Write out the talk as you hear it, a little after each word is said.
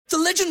The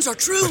legends are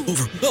true.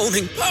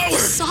 Overwhelming power! The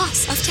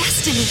sauce of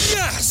destiny.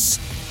 Yes!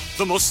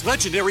 The most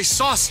legendary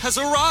sauce has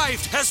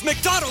arrived as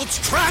McDonald's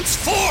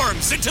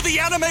transforms into the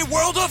anime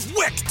world of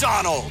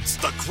WickDonald's.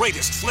 The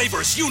greatest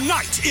flavors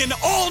unite in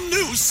all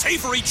new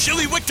savory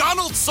chili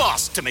McDonald's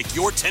sauce to make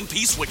your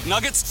 10-piece Wick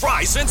Nuggets,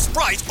 fries, and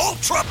Sprite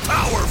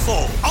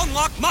ultra-powerful.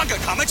 Unlock manga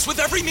comics with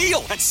every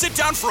meal and sit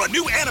down for a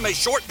new anime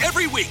short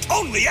every week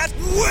only at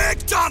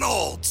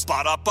WickDonald's.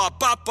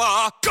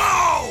 Ba-da-ba-ba-ba,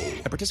 go!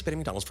 At participating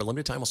McDonald's for a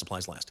limited time while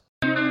supplies last.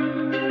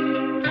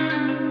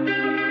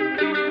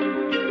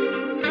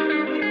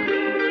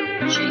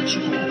 Chop it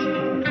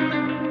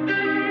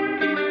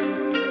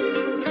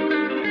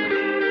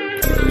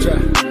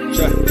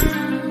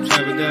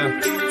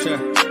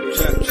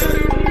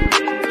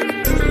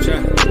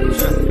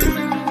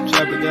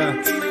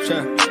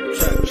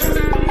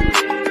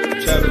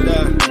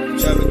down,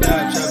 chop it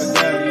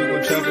down, you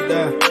gon' chop it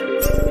down.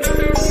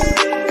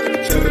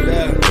 Chop it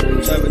down,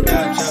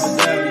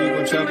 you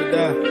gon' chop it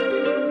down.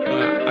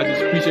 I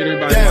just appreciate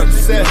everybody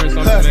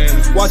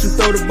watching. Watch him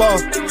throw the ball,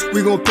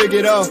 we gon' pick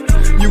it off.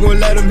 You gon'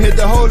 let him hit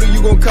the hole or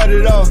you gon' cut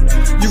it off.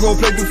 You gon'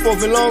 play through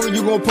fourth and long or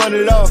you gon' punt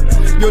it off.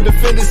 Your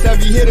defenders,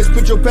 heavy hitters,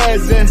 put your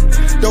pads in.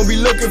 Don't be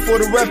looking for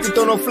the ref to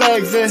throw no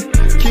flags in.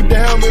 Keep the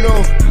helmet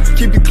on,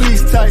 keep the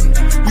cleats tight.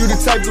 You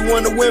the type to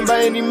want to win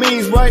by any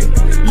means, right?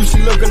 You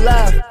should look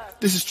alive.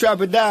 This is Trap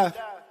or Dive.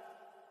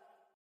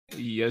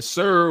 Yes,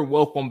 sir.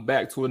 Welcome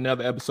back to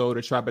another episode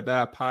of Trap or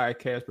Dive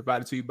podcast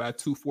provided to you by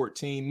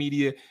 214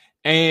 Media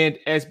and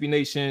SB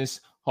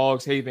Nation's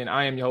Hogs Haven.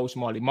 I am your host,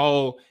 Marley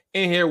Mo,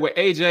 in here with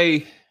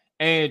AJ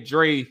and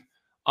Dre.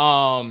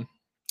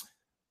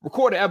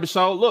 Record the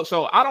episode. Look,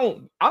 so I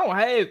don't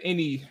have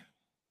any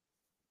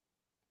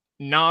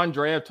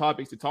non-draft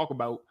topics to talk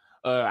about.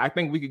 I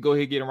think we could go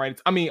ahead and get them right.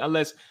 I mean,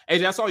 unless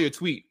AJ, I saw your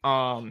tweet.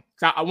 I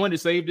wanted to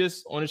save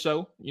this on the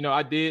show. You know,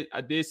 I did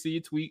see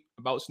your tweet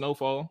about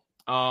Snowfall.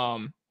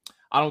 I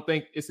don't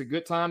think it's a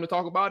good time to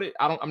talk about it.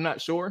 I'm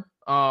not sure.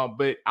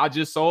 But I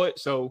just saw it,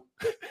 so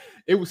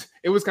it was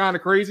kind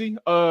of crazy.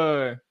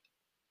 I'm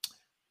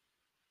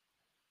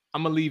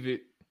gonna leave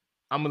it.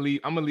 I'm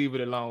gonna leave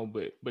it alone.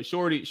 But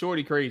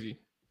Shorty crazy.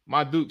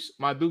 My Duke's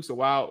a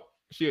wild.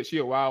 She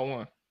a wild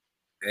one.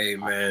 Hey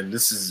man,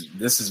 this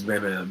has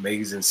been an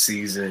amazing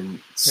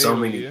season. So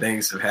many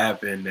things have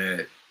happened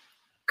that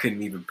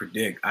couldn't even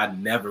predict. I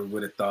never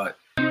would have thought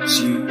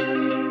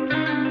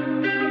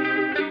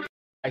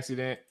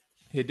accident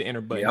hit the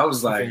enter button. Yeah, I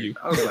was like,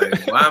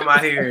 why am I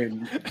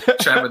hearing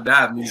Trap or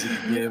Dive music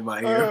again in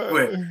my ear?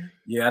 But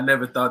yeah, I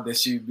never thought that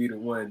she'd be the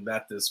one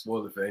not to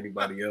spoil it for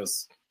anybody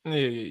else.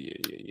 Yeah.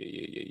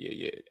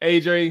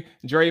 AJ,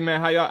 Dre, man,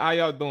 how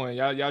y'all doing?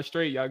 Y'all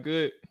straight? Y'all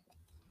good?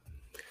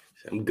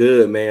 I'm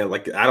good, man.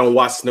 Like, I don't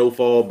watch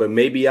Snowfall, but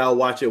maybe I'll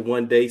watch it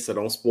one day, so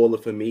don't spoil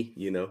it for me,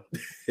 you know.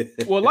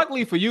 Well,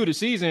 luckily for you, the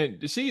season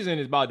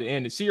is about to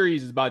end. The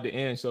series is about to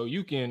end, so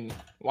you can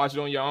watch it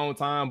on your own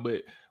time.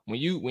 But when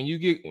you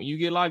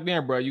get locked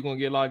in, bro, you're gonna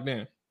get locked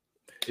in.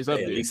 It's up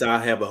there. At least I'll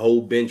have a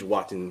whole binge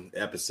watching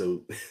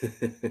episode.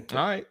 All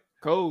right.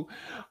 Cool.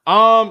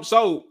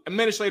 So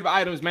administrative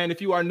items, man.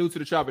 If you are new to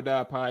the Trap or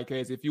Dive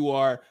podcast, if you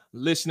are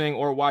listening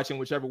or watching,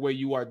 whichever way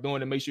you are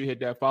doing it, make sure you hit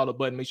that follow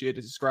button. Make sure you hit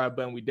the subscribe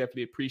button. We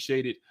definitely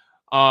appreciate it.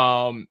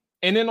 And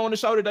then on the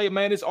show today,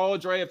 man, it's all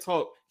draft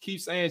talk.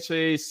 Keith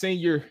Sanchez,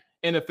 senior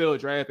NFL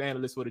draft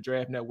analyst for the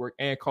Draft Network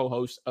and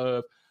co-host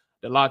of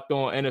the Locked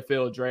On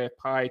NFL Draft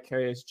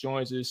podcast,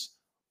 joins us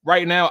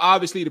right now.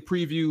 Obviously, to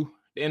preview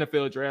the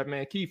NFL draft,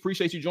 man. Keith,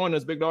 appreciate you joining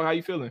us, big dog. How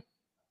you feeling?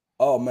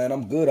 Oh, man,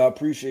 I'm good. I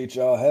appreciate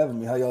y'all having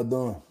me. How y'all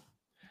doing?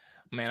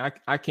 Man,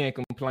 I can't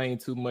complain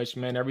too much,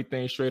 man.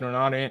 Everything's straight on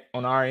our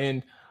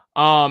end.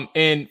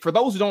 And for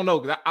those who don't know,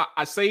 because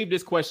I saved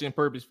this question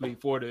purposefully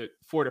for the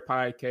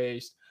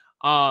podcast.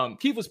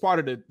 Keith was part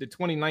of the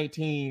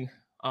 2019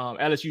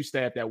 LSU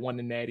staff that won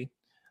the Natty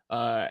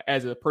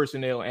as a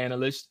personnel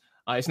analyst.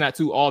 It's not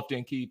too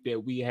often, Keith,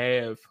 that we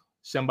have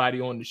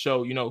somebody on the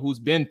show, you know, who's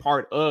been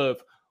part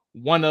of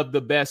one of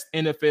the best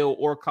NFL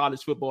or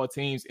college football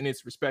teams in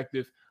its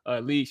respective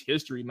league's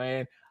history,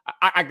 man.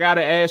 I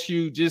gotta ask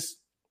you, just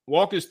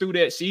walk us through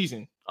that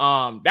season.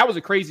 That was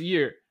a crazy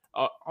year.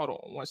 Hold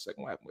on 1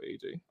 second. What happened with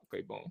AJ?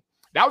 Okay, boom.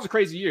 That was a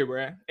crazy year,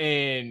 bro.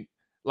 And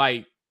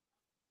like,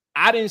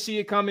 I didn't see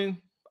it coming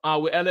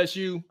with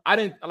LSU. I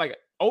didn't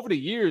over the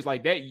years,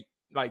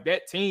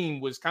 that team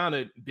was kind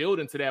of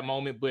building to that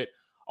moment. But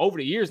over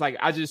the years, I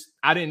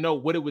didn't know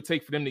what it would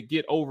take for them to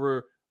get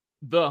over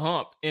the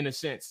hump in a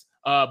sense.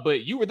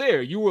 But you were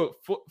there. You were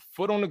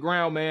foot on the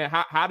ground, man.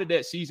 How did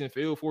that season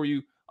feel for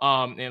you?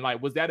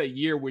 And was that a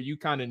year where you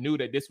kind of knew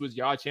that this was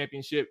your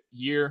championship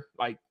year?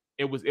 Like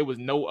it was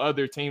no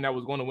other team that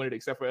was going to win it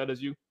except for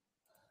LSU?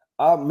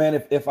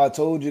 Man, if I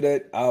told you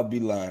that, I'll be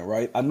lying,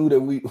 right? I knew that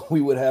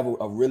we would have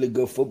a really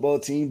good football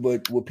team,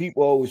 but what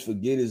people always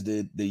forget is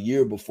the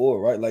year before,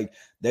 right? Like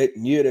that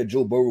year that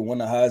Joe Burrow won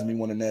the Heisman,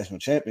 won the national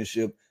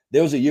championship,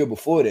 there was a year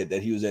before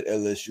that he was at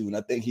LSU, and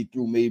I think he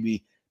threw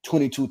maybe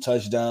 22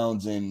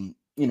 touchdowns and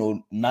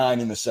 9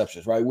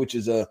 interceptions, right? Which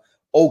is a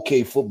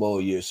okay football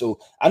year. So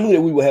I knew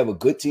that we would have a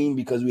good team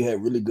because we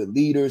had really good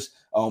leaders.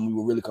 We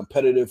were really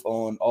competitive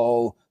on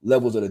all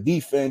levels of the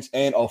defense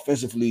and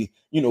offensively.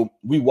 You know,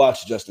 we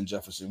watched Justin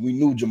Jefferson. We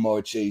knew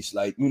Jamar Chase.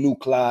 Like, we knew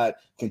Clyde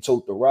can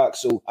tote the rock.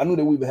 So I knew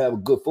that we would have a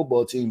good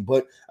football team.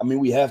 But, I mean,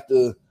 we have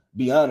to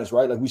be honest,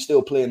 right? Like, we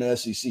still play in the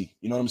SEC.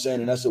 You know what I'm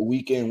saying? And that's a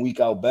week in, week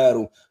out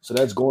battle. So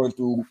that's going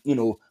through, you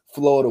know,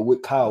 Florida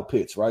with Kyle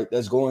Pitts, right?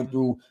 That's going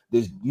through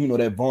this, you know,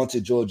 that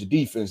vaunted Georgia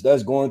defense.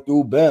 That's going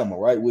through Bama,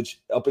 right? Which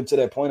up until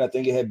that point, I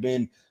think it had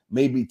been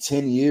maybe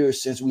 10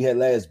 years since we had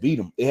last beat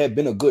them. It had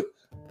been a good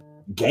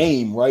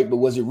game, right? But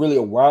was it really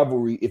a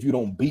rivalry if you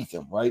don't beat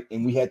them, right?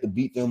 And we had to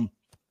beat them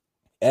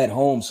at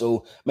home.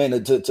 So,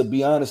 man, to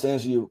be honest, to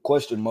answer your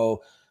question, Mo,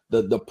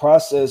 the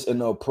process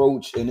and the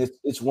approach, and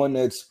it's one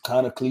that's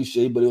kind of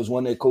cliche, but it was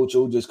one that Coach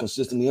O just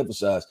consistently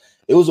emphasized.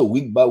 It was a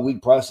week by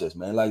week process,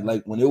 man. Like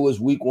when it was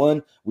week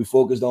 1, we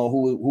focused on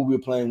who we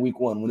were playing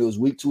week 1. When it was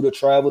week 2 to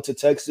travel to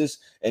Texas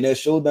and that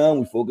showdown,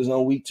 we focused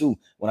on week 2.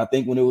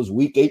 When it was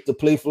week 8 to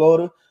play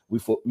Florida, we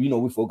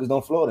focused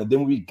on Florida. And then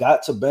when we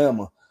got to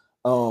Bama,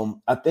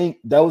 I think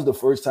that was the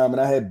first time,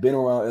 and I had been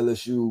around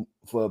LSU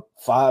for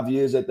 5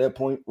 years at that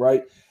point,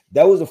 right?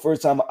 That was the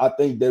first time I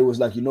think that it was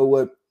like, you know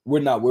what? We're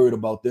not worried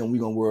about them.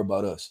 We're going to worry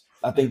about us.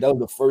 I think that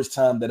was the first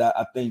time that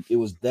I think it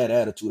was that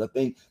attitude. I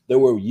think there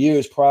were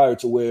years prior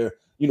to where,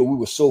 you know, we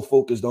were so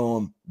focused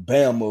on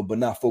Bama, but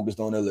not focused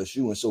on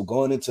LSU. And so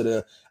going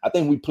into I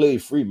think we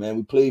played free, man.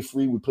 We played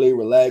free. We played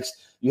relaxed.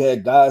 You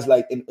had guys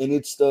like, and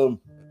it's the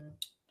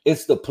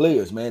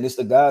players, man. It's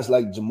the guys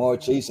like Jamar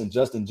Chase and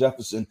Justin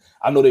Jefferson.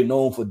 I know they're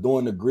known for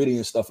doing the gritty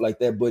and stuff like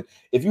that, but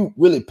if you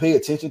really pay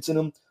attention to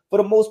them, for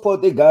the most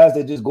part, they're guys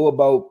that just go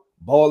about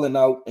balling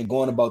out and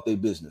going about their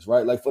business,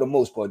 right? Like, for the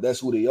most part, that's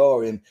who they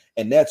are, and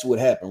that's what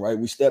happened, right?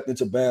 We stepped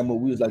into Bama.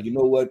 We was like, you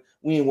know what?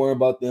 We ain't worrying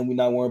about them. We're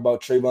not worrying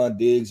about Trayvon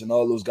Diggs and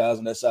all those guys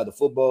on that side of the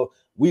football.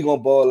 We're going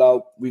to ball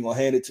out. We're going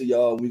to hand it to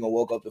y'all. We're going to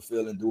walk up the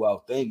field and do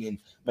our thing. And,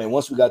 man,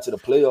 once we got to the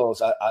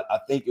playoffs, I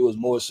think it was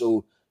more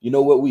so, you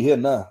know what, we here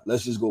now.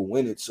 Let's just go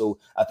win it. So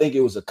I think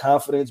it was a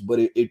confidence, but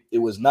it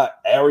was not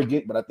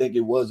arrogant, but I think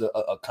it was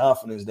a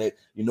confidence that,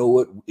 you know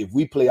what, if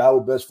we play our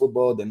best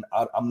football, then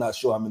I'm not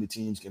sure how many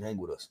teams can hang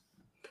with us.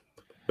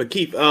 But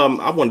Keith,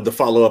 I wanted to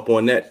follow up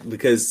on that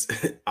because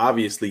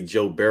obviously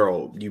Joe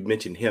Burrow, you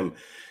mentioned him.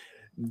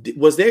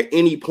 Was there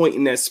any point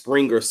in that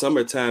spring or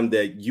summertime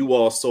that you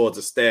all saw as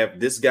a staff,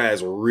 this guy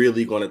is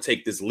really going to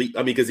take this leap? I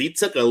mean, because he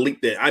took a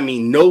leap that, I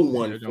mean, no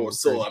one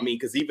foresaw. I mean,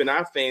 because even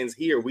our fans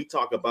here, we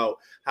talk about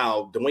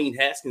how Dwayne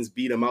Haskins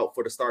beat him out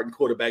for the starting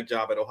quarterback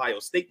job at Ohio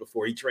State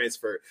before he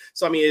transferred.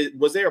 So, I mean,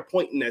 was there a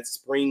point in that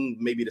spring,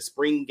 maybe the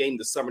spring game,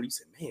 the summer, you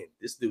said, man,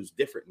 this dude's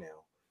different now?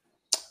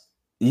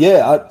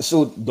 Yeah,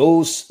 so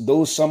those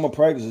summer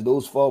practices,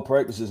 those fall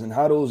practices, and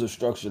how those are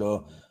structured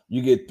are,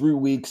 you get 3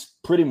 weeks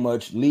pretty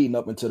much leading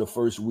up into the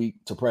first week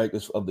to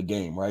practice of the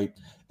game, right?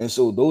 And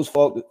so those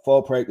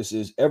fall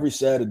practices, every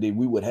Saturday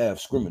we would have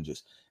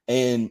scrimmages,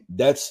 and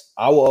that's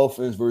our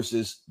offense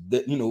versus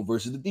the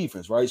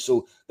defense, right?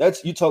 So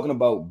that's, you're talking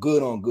about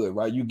good on good,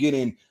 right? You're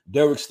getting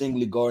Derek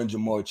Stingley guarding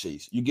Jamar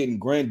Chase. You're getting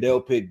Grant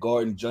Delpit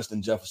guarding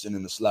Justin Jefferson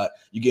in the slot.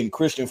 You're getting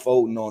Christian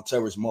Fulton on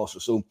Terrace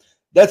Marshall. So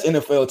that's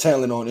NFL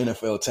talent on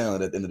NFL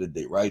talent at the end of the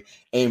day, right?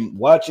 And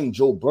watching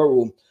Joe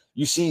Burrow,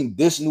 you seen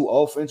this new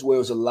offense where it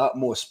was a lot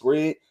more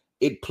spread.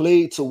 It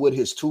played to what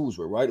his tools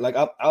were, right? Like,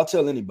 I'll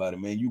tell anybody,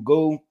 man, you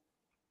go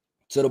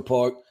to the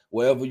park,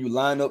 wherever you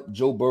line up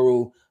Joe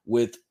Burrow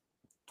with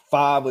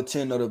 5 or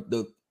 10 of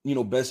the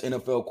best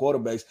NFL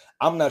quarterbacks,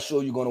 I'm not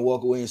sure you're going to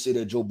walk away and say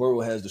that Joe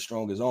Burrow has the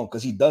strongest arm,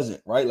 because he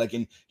doesn't, right? Like,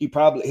 and he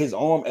probably, his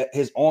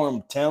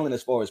arm talent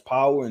as far as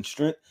power and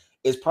strength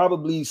is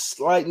probably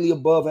slightly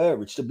above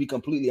average, to be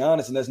completely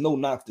honest. And that's no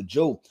knock to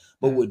Joe.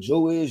 But what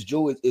Joe is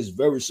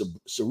very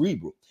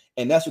cerebral.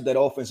 And that's what that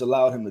offense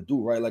allowed him to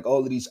do, right? Like, all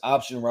of these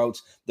option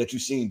routes that you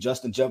seen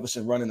Justin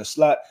Jefferson running the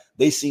slot,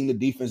 they seen the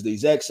defense the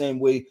exact same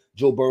way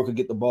Joe Burrow could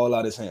get the ball out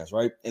of his hands,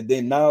 right? And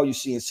then now you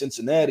see in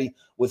Cincinnati,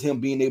 with him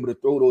being able to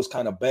throw those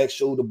kind of back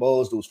shoulder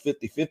balls, those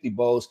 50-50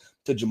 balls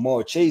to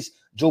Jamar Chase,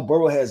 Joe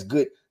Burrow has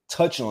good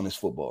touch on his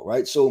football,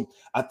 right? So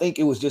I think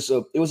it was just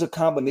a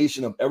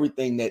combination of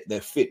everything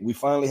that fit. We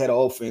finally had an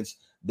offense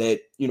that,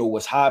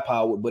 was high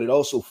powered, but it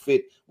also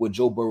fit what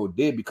Joe Burrow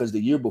did, because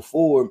the year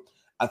before,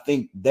 I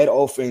think that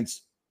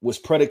offense was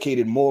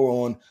predicated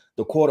more on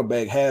the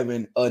quarterback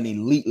having an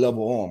elite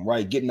level arm,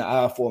 right? Getting the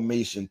I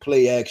formation,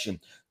 play action,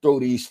 throw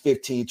these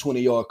 15,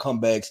 20-yard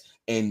comebacks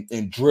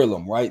and drill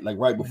them, right? Like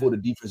right before the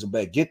defensive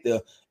back get there.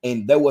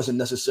 And that wasn't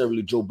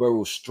necessarily Joe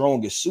Burrow's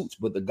strongest suits,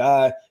 but the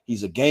guy,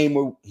 he's a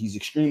gamer. He's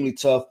extremely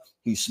tough.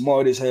 He's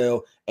smart as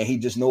hell. And he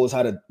just knows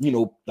how to,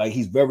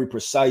 he's very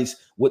precise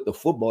with the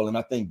football. And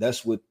I think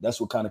that's what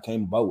kind of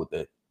came about with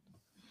that.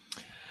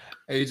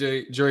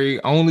 AJ, Dre,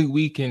 only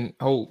we can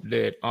hope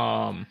that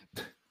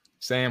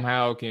Sam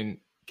Howell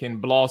can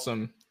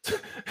blossom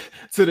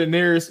to the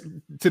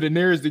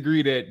nearest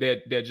degree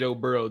that Joe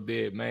Burrow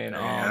did, man.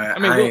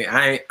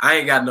 I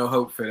ain't got no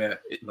hope for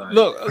that. Like,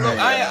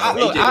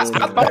 I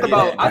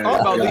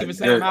thought about leaving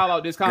Sam Howell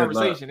out this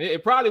conversation.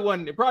 It probably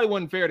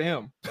wasn't fair to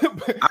him.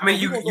 I mean,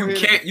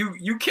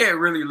 you can't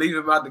really leave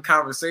him out the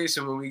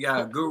conversation when we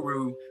got a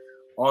guru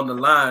on the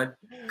line.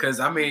 Because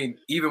I mean,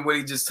 even what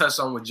he just touched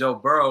on with Joe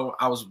Burrow,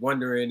 I was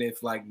wondering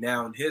if, like,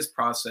 now in his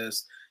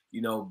process,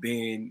 you know,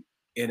 being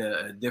in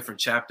a different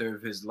chapter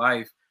of his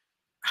life,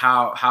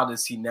 how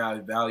does he now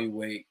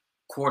evaluate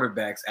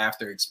quarterbacks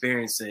after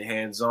experiencing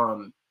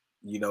hands-on,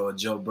 you know, a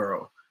Joe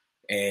Burrow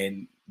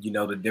and, you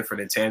know, the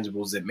different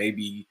intangibles that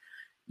maybe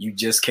you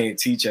just can't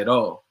teach at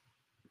all.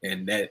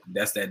 And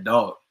that's that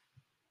dog.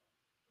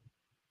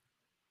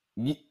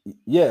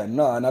 Yeah,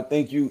 no, and I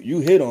think you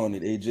hit on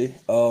it, AJ.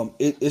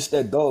 It's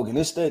that dog,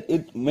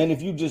 and man,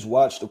 if you just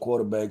watch the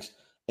quarterbacks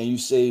and you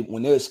say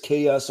when there's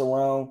chaos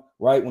around,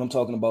 right? When I'm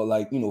talking about,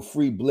 like, you know,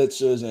 free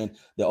blitzers and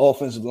the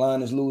offensive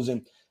line is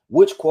losing,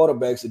 which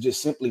quarterbacks are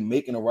just simply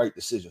making the right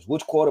decisions?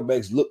 Which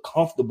quarterbacks look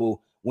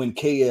comfortable when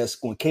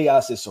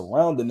chaos is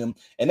surrounding them?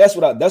 And that's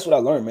what I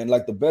learned, man.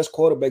 Like, the best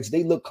quarterbacks,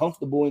 they look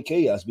comfortable in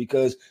chaos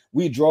because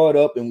we draw it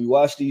up and we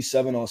watch these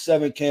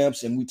 7-on-7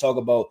 camps and we talk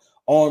about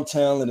arm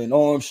talent and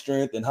arm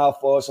strength and how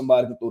far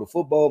somebody can throw the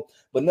football.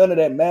 But none of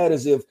that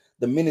matters if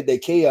the minute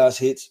that chaos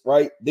hits,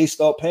 right, they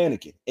start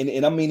panicking.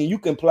 And I mean, you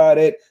can apply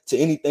that to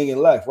anything in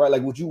life, right?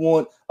 Like, would you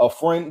want a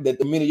friend that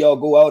the minute y'all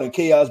go out and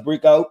chaos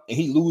break out and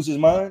he lose his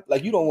mind?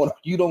 Like, you don't want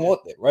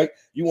that, right?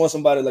 You want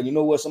somebody like, you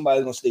know what,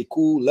 somebody's going to stay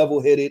cool,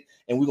 level-headed,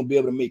 and we're going to be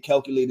able to make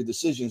calculated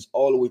decisions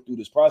all the way through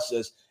this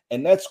process.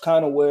 And that's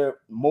kind of where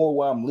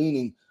I'm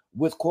leaning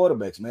with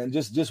quarterbacks, man.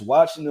 Just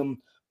watching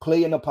them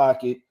play in the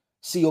pocket,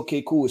 see,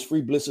 okay, cool, it's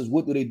free blitzers.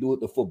 What do they do with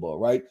the football,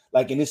 right?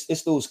 Like, and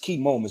it's those key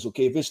moments,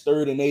 okay? If it's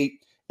 3rd and 8,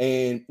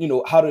 and, you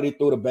know, how do they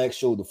throw the back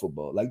shoulder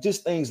football? Like,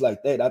 just things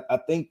like that. I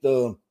think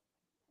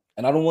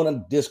and I don't want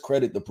to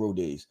discredit the pro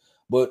days,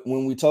 but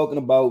when we're talking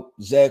about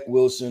Zach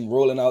Wilson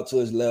rolling out to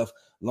his left,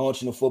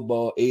 launching the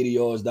football 80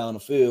 yards down the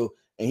field,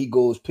 and he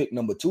goes pick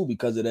number 2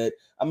 because of that,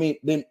 I mean,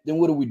 then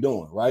what are we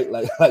doing, right?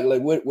 Like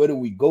where do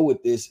we go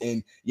with this?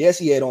 And yes,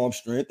 he had arm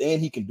strength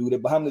and he can do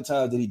that, but how many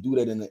times did he do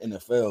that in the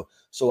NFL?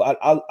 So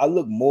I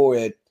look more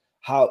at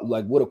how,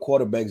 like, what a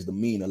quarterback's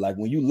demeanor. Like,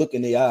 when you look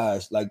in their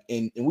eyes, like,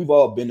 and we've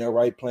all been there,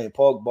 right? Playing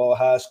park ball,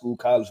 high school,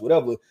 college,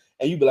 whatever,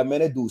 and you be like,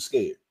 man, that dude's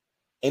scared.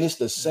 And it's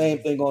the same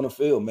thing on the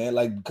field, man.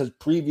 Like, because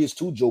previous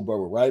to Joe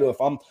Burrow, right? Or if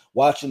I'm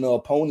watching the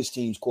opponent's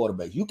team's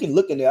quarterback, you can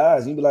look in their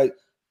eyes and you be like,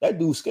 that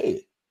dude's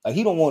scared. Like,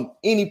 he don't want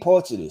any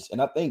parts of this.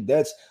 And I think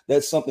that's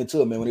something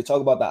to it, man. When they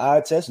talk about the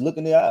eye test, look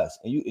in their eyes,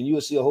 and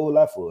you'll see a whole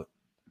lot for it.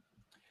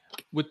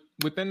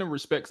 Within the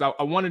respects,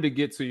 I wanted to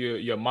get to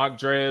your mock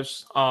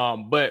drafts,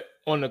 but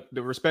on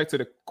the respect to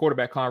the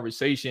quarterback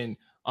conversation,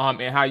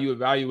 and how you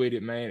evaluate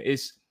it, man,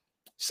 it's,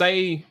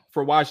 say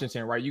for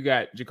Washington, right? You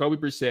got Jacoby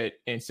Brissett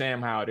and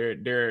Sam Howell.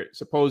 They're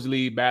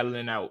supposedly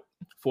battling out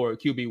for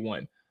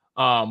QB1.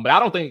 But I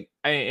don't think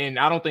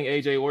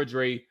AJ or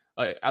Dre,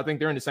 I think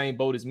they're in the same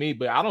boat as me,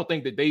 but I don't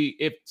think that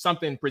if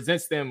something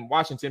presents them,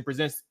 Washington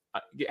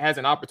has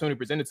an opportunity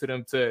presented to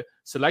them to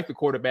select a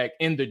quarterback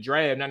in the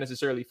draft, not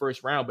necessarily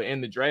first round, but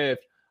in the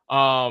draft.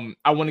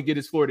 I want to get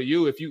this floor to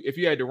you. If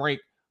you had to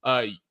rank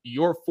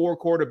your 4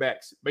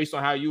 quarterbacks based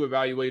on how you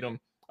evaluate them,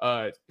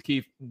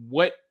 Keith,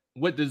 what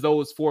does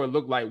those 4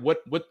 look like? What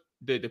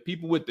the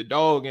people with the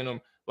dog in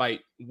them,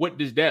 like, what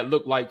does that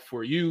look like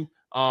for you?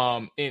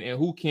 And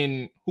who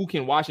can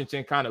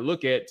Washington kind of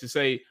look at to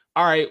say,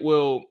 all right,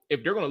 well,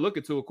 if they're going to look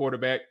into a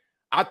quarterback,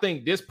 I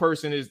think this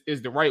person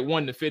is the right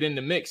one to fit in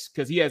the mix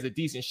because he has a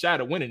decent shot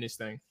of winning this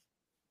thing.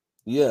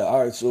 Yeah,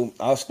 all right. So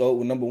I'll start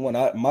with number 1.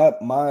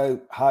 My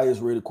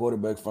highest rated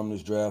quarterback from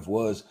this draft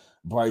was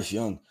Bryce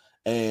Young.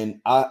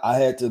 And I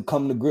had to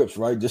come to grips,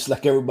 right? Just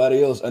like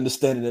everybody else,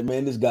 understanding that,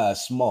 man, this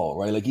guy's small,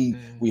 right? Like,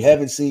 we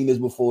haven't seen this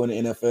before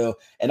in the NFL.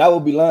 And I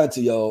would be lying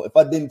to y'all if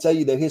I didn't tell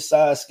you that his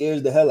size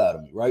scares the hell out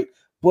of me, right?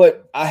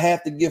 But I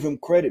have to give him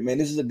credit, man.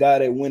 This is a guy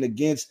that went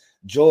against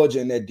Georgia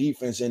in that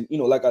defense. And, you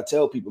know, like I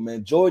tell people,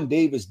 man, Jordan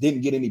Davis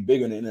didn't get any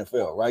bigger in the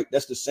NFL, right?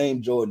 That's the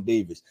same Jordan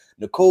Davis.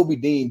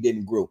 N'Kobe Dean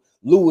didn't grow.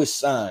 Lewis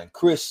Sign,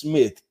 Chris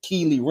Smith,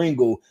 Keely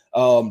Ringo,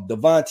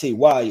 Devontae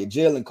Wyatt,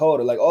 Jalen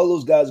Carter, like, all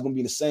those guys are going to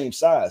be the same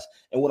size.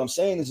 And what I'm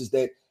saying is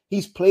that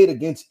he's played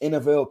against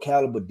NFL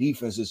caliber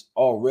defenses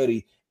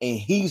already, and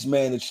he's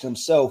managed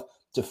himself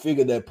to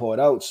figure that part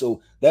out.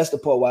 So that's the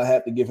part where I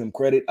have to give him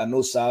credit. I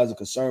know size is a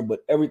concern,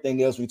 but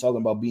everything else, when you're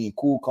talking about being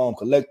cool, calm,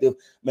 collective,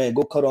 man,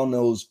 go cut on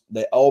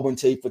that Auburn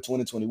tape for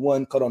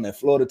 2021, cut on that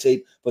Florida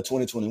tape for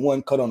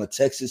 2021, cut on the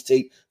Texas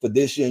tape for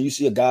this year, and you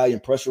see a guy in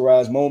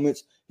pressurized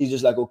moments, he's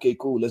just like, okay,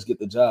 cool, let's get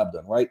the job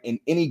done, right? In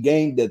any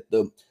game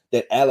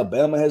that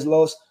Alabama has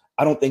lost,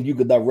 I don't think you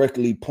could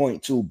directly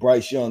point to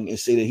Bryce Young and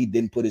say that he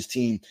didn't put his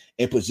team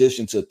in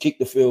position to kick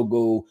the field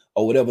goal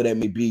or whatever that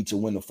may be to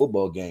win the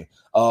football game.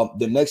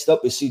 The next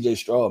up is CJ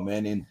Stroud,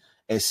 man. And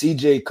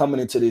CJ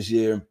coming into this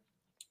year,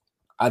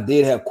 I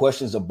did have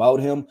questions about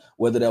him,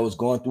 whether that was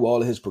going through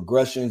all of his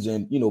progressions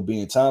and,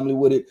 being timely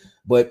with it.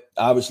 But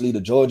obviously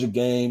the Georgia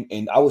game,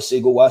 and I would say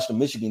go watch the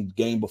Michigan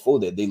game before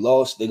that. They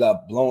lost. They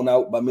got blown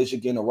out by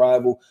Michigan, a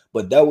rival.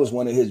 But that was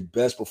one of his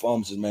best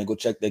performances, man. Go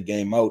check that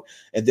game out.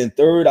 And then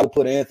third, I would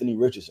put Anthony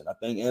Richardson. I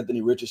think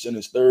Anthony Richardson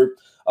is third.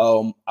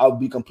 I'll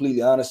be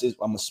completely honest. I'm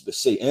going to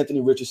say Anthony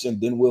Richardson,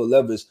 then Will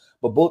Levis.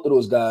 But both of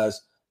those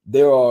guys,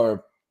 there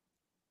are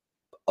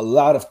a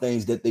lot of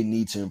things that they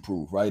need to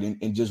improve, right?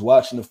 And just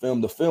watching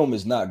the film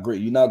is not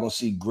great. You're not going to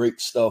see great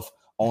stuff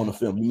on the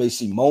film. You may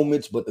see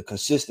moments, but the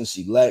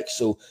consistency lacks.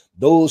 So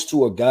those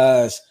two are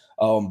guys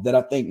that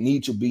I think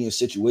need to be in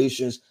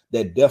situations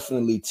that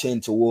definitely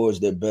tend towards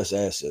their best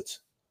assets.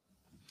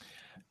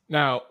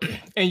 Now,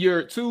 in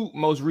your two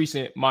most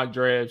recent mock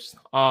drafts,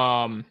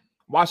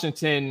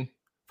 Washington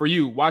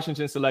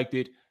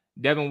selected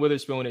Devon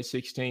Witherspoon at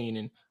 16.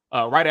 And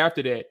right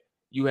after that,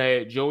 you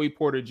had Joey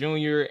Porter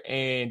Jr.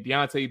 and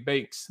Deonte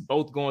Banks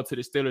both going to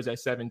the Steelers at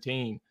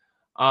 17.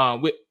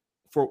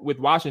 With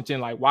Washington,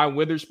 like why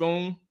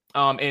Witherspoon?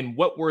 And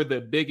what were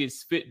the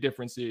biggest fit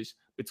differences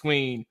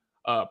between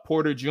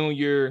Porter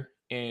Jr.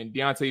 and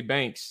Deonte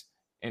Banks,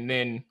 and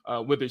then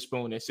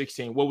Witherspoon at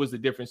 16? What was the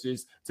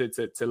differences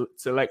to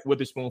select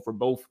Witherspoon for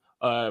both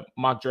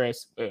mock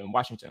drafts in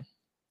Washington?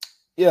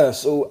 Yeah,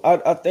 so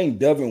I think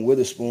Devon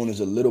Witherspoon is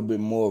a little bit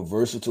more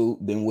versatile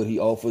than what he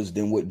offers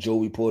than what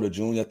Joey Porter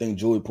Jr. I think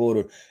Joey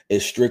Porter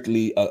is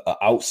strictly a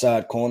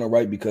outside corner,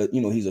 right? Because,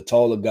 he's a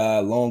taller guy,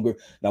 longer.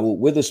 Now with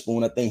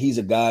Witherspoon, I think he's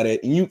a guy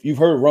that, and you've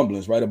heard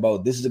rumblings, right,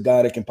 about this is a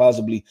guy that can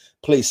possibly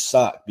play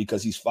sock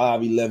because he's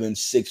 5'11",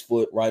 6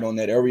 foot, right on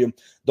that area.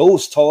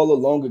 Those taller,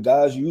 longer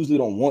guys, you usually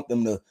don't want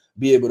them to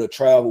be able to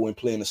travel and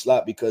play in the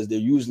slot because they're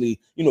usually,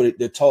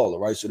 they're taller,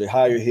 right? So they're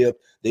higher hip.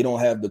 They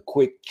don't have the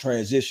quick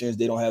transitions.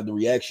 They don't have the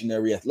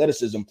reactionary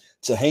athleticism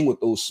to hang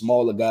with those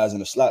smaller guys in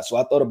the slot. So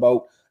I thought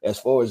about, as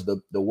far as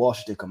the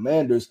Washington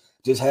Commanders,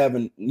 just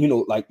having,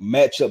 like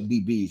matchup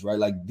DBs, right?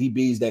 Like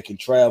DBs that can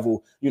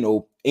travel,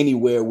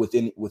 anywhere with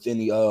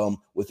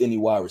any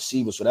wide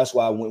receiver. So that's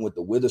why I went with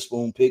the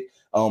Witherspoon pick.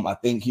 I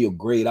think he'll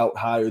grade out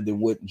higher than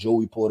what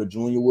Joey Porter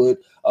Jr. would.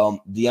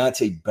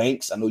 Deonte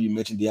Banks, I know you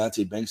mentioned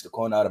Deonte Banks, the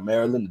corner out of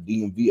Maryland,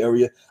 the DMV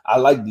area. I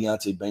like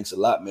Deonte Banks a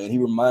lot, man. He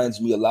reminds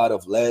me a lot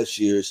of last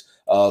year's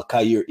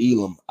Kaiir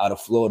Elam out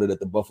of Florida that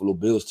the Buffalo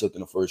Bills took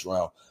in the first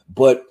round.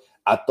 But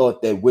I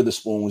thought that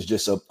Witherspoon was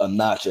just a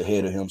notch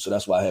ahead of him. So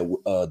that's why I had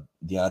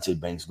Deonte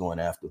Banks going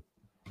after.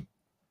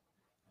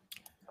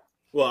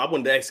 Well, I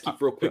wanted to ask you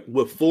real quick,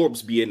 would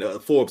Forbes be in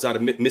Forbes out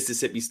of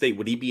Mississippi State?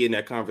 Would he be in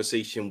that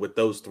conversation with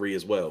those three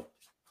as well?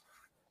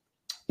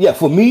 Yeah,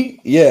 for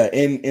me, yeah.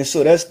 And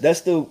so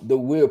that's the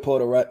weird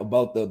part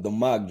about the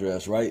mock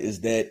drafts, right? Is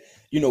that,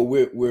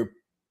 we're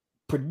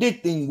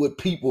predicting what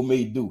people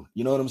may do.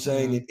 You know what I'm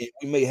saying? Mm-hmm. And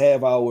we may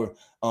have our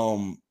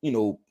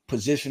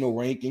positional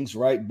rankings,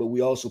 right? But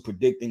we also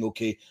predicting,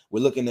 okay,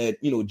 we're looking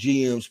at,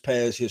 GM's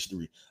past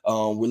history.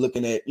 We're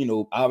looking at,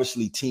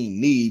 obviously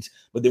team needs,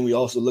 but then we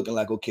also looking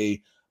like,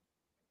 okay,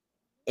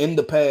 in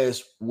the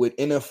past, would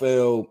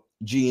NFL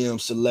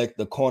GM select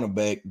the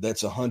cornerback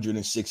that's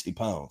 160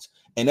 pounds?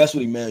 And that's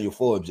what Emmanuel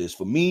Forbes is.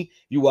 For me,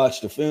 you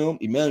watch the film,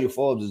 Emmanuel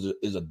Forbes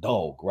is a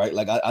dog, right?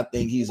 Like I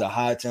think he's a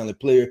high talent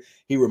player.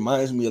 He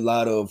reminds me a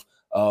lot of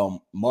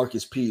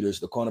Marcus Peters,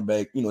 the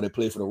cornerback, they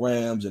play for the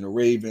Rams and the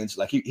Ravens.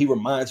 Like he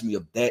reminds me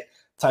of that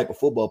type of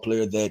football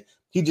player that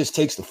he just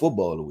takes the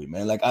football away,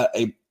 man. Like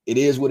it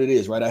is what it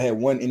is, right? I had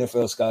one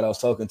NFL scout, I was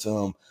talking to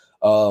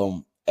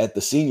him at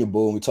the Senior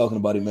Bowl, and we're talking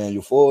about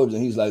Emmanuel Forbes,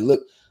 and he's like,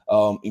 look,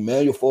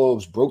 Emmanuel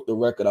Forbes broke the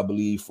record, I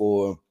believe,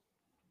 for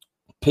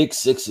pick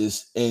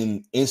sixes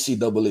in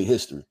NCAA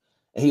history.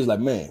 And he was like,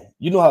 man,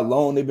 you know how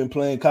long they've been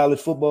playing college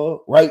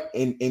football, right?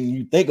 And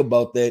you think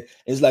about that,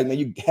 it's like, man,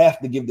 you have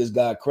to give this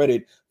guy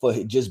credit for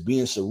just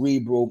being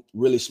cerebral,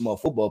 really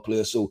smart football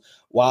player. So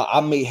while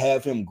I may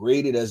have him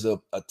graded as a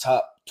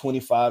top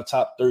 25,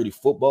 top 30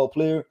 football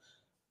player,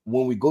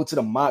 when we go to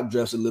the mock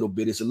drafts a little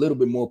bit, it's a little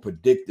bit more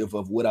predictive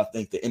of what I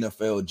think the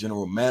NFL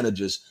general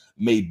managers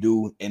may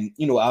do. And,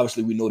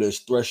 obviously we know there's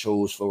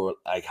thresholds for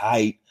like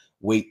height,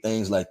 weight,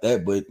 things like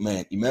that. But,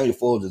 man, Emmanuel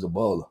Forbes is a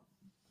baller.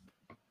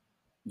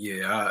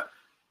 Yeah,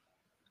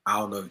 I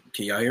don't know.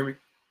 Can y'all hear me?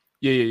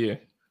 Yeah.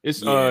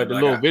 It's the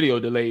little video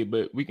delay,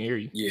 but we can hear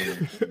you. Yeah,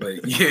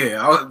 but yeah,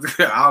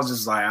 I was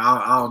just like,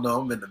 I don't know.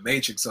 I'm in the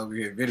Matrix over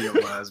here, video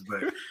wise,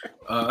 but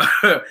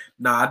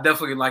I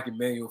definitely like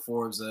Emmanuel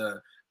Forbes.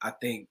 I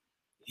think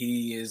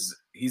he's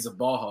a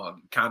ball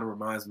hog. Kind of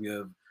reminds me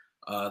of,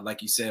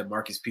 like you said,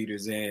 Marcus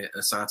Peters and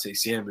Asante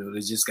Samuel. They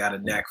just got a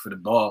knack for the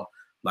ball.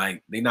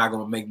 Like they're not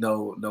gonna make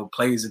no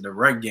plays in the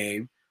run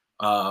game,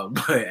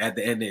 but at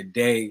the end of the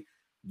day,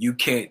 you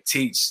can't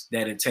teach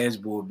that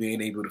intangible of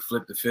being able to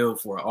flip the field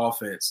for an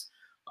offense.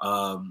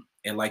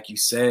 And like you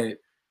said,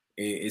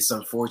 it's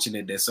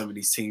unfortunate that some of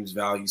these teams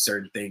value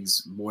certain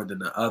things more than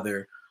the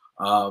other.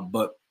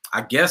 But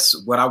I guess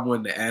what I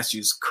wanted to ask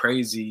you is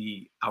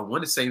crazy. I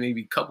want to say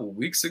maybe a couple of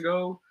weeks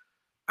ago,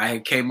 I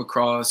had came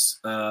across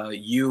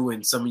you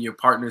and some of your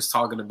partners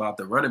talking about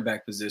the running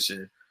back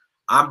position.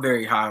 I'm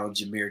very high on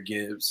Jahmyr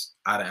Gibbs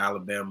out of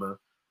Alabama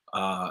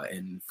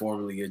and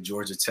formerly at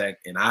Georgia Tech,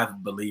 and I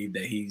believe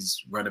that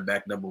he's running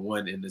back number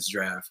 1 in this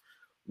draft.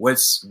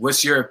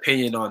 What's your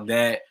opinion on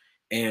that?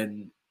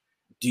 And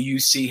do you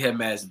see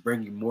him as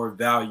bringing more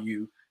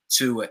value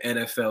to an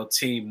NFL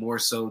team more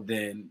so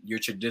than your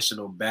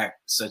traditional back,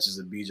 such as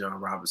a Bijan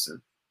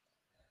Robinson?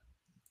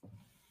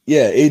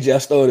 Yeah, AJ, I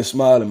started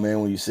smiling, man,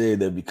 when you said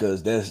that,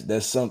 because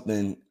that's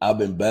something I've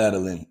been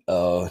battling,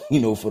 for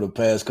the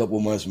past couple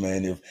of months,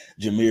 man. If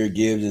Jahmyr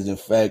Gibbs is in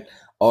fact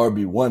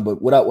RB1,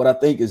 but what I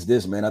think is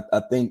this, man.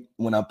 I think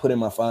when I put in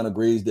my final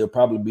grades, they'll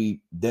probably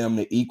be damn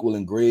near equal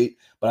in grade,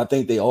 but I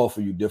think they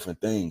offer you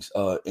different things.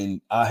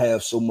 And I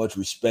have so much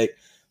respect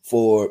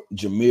for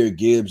Jahmyr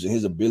Gibbs and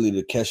his ability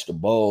to catch the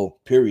ball,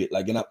 period.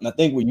 Like, and I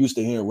think we're used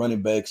to hearing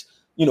running backs,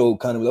 kind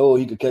of like, oh,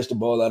 he could catch the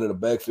ball out of the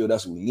backfield.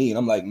 That's what we need. And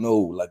I'm like, no,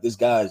 like, this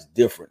guy is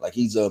different. Like,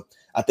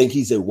 I think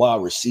he's a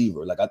wide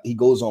receiver. Like, he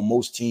goes on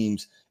most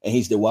teams and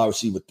he's the wide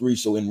receiver 3.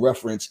 So in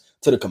reference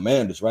to the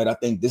Commanders, right, I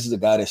think this is a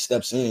guy that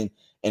steps in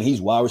and he's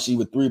wide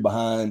receiver 3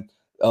 behind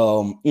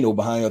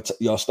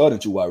y'all starting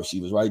 2 wide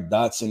receivers, right?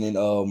 Dotson and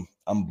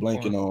I'm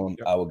blanking on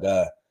our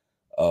guy.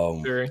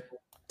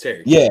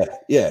 Terry.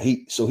 Yeah.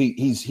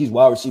 He's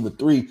wide receiver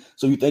 3.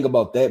 So you think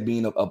about that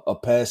being a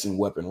passing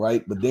weapon,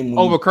 right? But then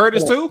over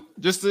Curtis too,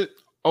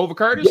 over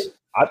Curtis.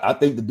 Yeah, I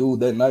think the dude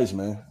that nice,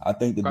 man. I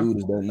think the dude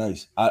is that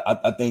nice.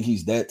 I think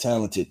he's that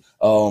talented.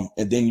 And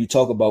then you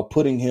talk about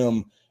putting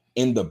him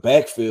in the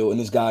backfield,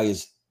 and this guy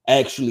is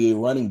actually a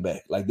running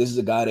back. Like, this is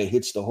a guy that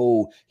hits the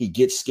hole. He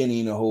gets skinny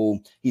in the hole.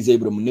 He's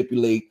able to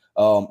manipulate,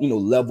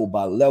 level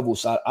by level.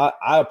 So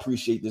I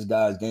appreciate this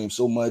guy's game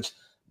so much.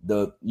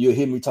 You'll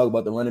hear me talk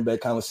about the running back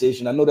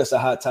conversation. I know that's a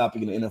hot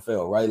topic in the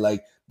NFL, right?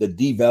 Like, the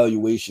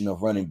devaluation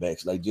of running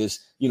backs, like,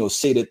 just,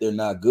 say that they're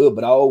not good.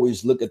 But I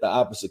always look at the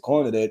opposite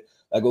corner that,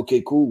 like,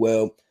 okay, cool.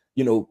 Well,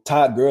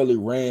 Todd Gurley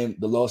ran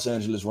the Los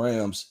Angeles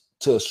Rams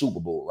to a Super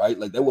Bowl, right?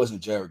 Like, that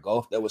wasn't Jared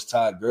Goff. That was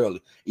Todd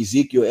Gurley.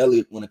 Ezekiel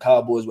Elliott, when the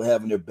Cowboys were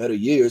having their better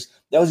years,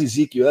 that was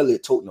Ezekiel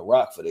Elliott toting the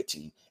rock for that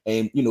team.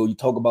 And, you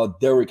talk about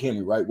Derrick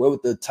Henry, right? Where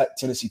would the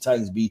Tennessee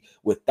Titans be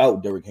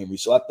without Derrick Henry?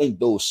 So I think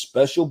those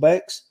special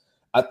backs,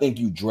 I think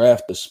you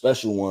draft the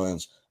special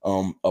ones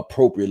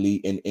appropriately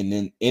and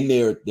then in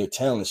their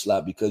talent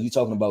slot, because you're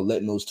talking about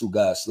letting those 2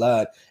 guys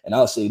slide. And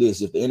I'll say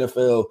this, if the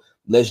NFL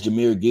lets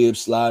Jahmyr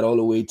Gibbs slide all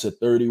the way to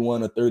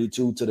 31 or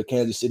 32 to the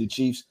Kansas City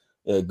Chiefs,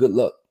 good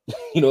luck.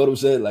 You know what I'm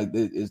saying? Like,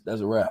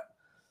 that's a wrap.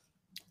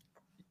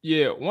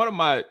 Yeah, one of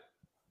my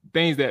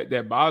things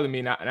that bothered me,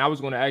 and I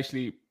was going to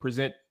actually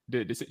present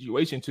the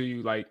situation to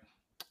you, like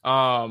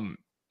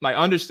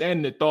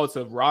understanding the thoughts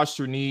of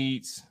roster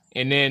needs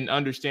and then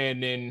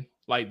understanding,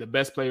 like, the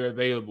best player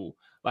available.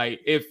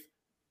 Like, if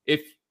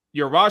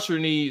your roster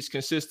needs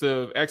consist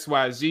of X,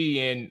 Y, Z,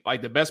 and,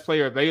 like, the best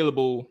player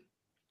available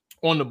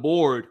on the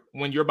board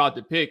when you're about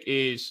to pick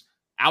is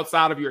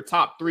outside of your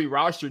top 3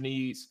 roster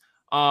needs,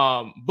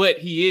 but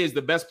he is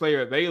the best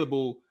player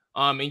available,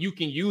 and you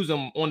can use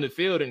him on the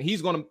field, and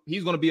he's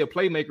gonna be a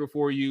playmaker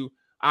for you,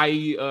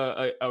 i.e.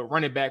 a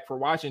running back for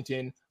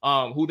Washington,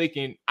 who they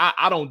can.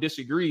 I don't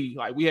disagree.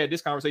 Like, we had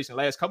this conversation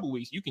the last couple of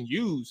weeks. You can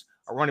use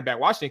a running back.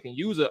 Washington can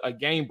use a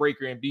game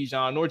breaker in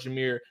Bijan or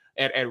Jahmyr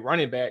at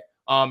running back.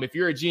 If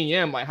you're a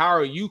GM, like, how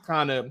are you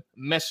kind of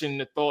meshing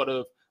the thought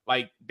of,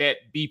 like, that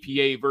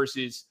BPA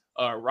versus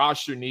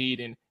roster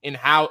need and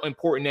how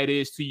important that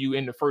is to you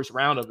in the first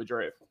round of a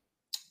draft?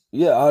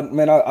 Yeah,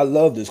 I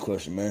love this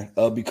question, man,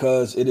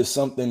 because it is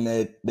something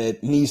that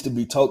needs to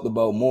be talked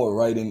about more,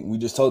 right? And we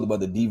just talked about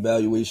the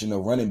devaluation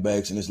of running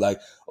backs, and it's like,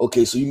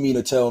 okay, so you mean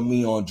to tell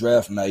me on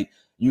draft night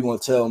you're gonna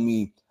tell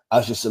me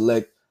I should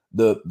select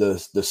the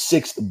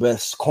 6th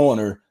best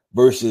corner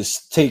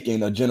versus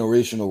taking a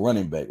generational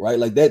running back, right?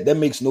 Like, that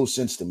makes no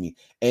sense to me.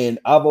 And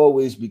I've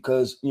always,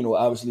 because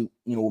obviously,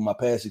 with my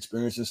past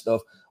experience and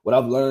stuff, what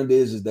I've learned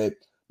is that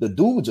the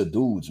dudes are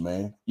dudes,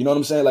 man. You know what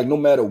I'm saying? Like, no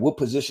matter what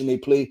position they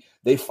play,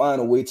 they find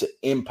a way to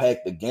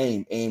impact the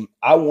game. And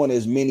I want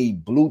as many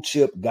blue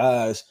chip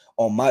guys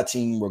on my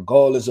team,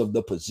 regardless of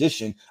the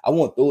position. I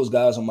want those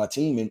guys on my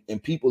team.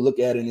 And people look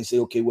at it and say,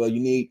 okay, well, you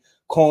need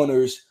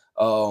corners.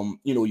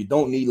 You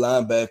don't need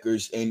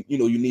linebackers, and,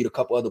 you need a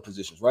couple other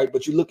positions, right?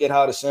 But you look at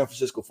how the San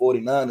Francisco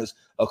 49ers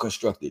are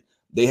constructed.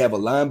 They have a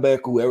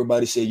linebacker who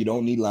everybody said you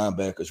don't need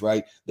linebackers,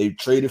 right? They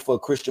traded for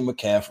Christian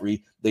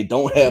McCaffrey. They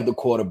don't have the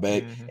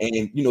quarterback,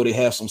 and, they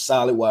have some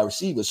solid wide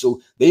receivers.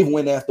 So they've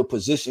went after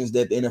positions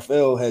that the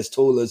NFL has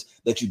told us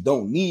that you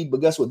don't need. But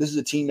guess what? This is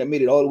a team that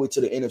made it all the way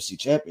to the NFC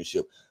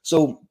Championship.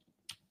 So,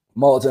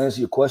 Maul, to answer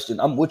your question,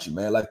 I'm with you,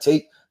 man. Like,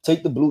 take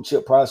the blue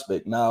chip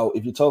prospect. Now,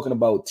 if you're talking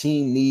about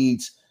team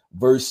needs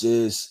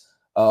versus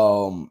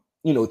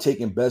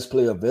taking best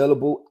player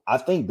available, I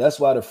think that's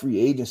why the free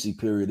agency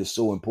period is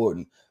so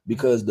important,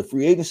 because the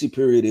free agency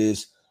period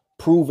is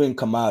proven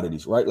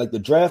commodities, right? Like, the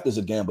draft is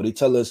a gamble. They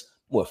tell us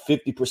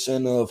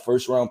 50% of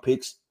first round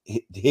picks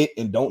hit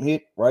and don't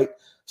hit, right?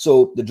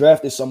 So the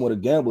draft is somewhat a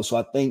gamble. So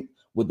I think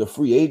with the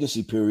free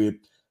agency period,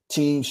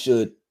 teams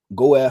should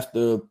go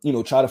after,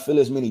 try to fill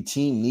as many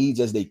team needs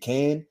as they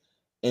can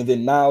and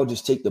then now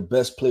just take the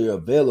best player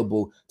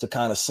available to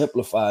kind of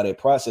simplify that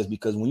process.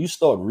 Because when you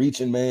start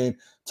reaching, man,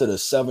 to the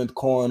 7th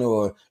corner,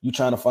 or you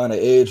trying to find an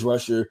edge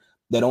rusher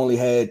that only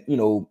had,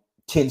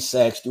 10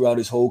 sacks throughout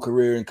his whole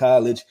career in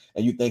college,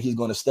 and you think he's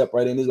going to step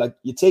right in, it's like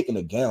you're taking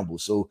a gamble.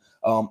 So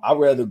I'd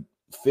rather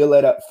fill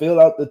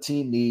out the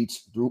team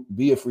needs through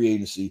via free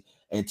agency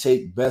and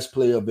take best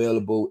player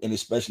available, and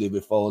especially if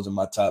it falls in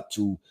my top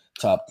 3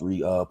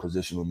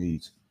 positional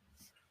needs.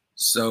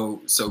 So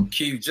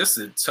Keith, just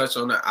to touch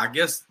on that, I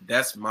guess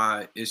that's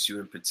my issue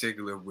in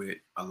particular with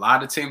a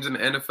lot of teams in the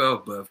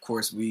NFL, but of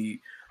course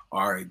we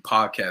are a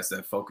podcast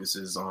that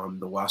focuses on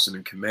the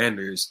Washington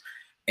Commanders,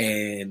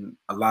 and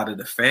a lot of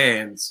the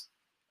fans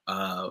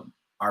are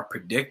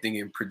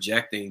predicting and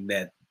projecting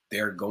that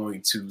they're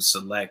going to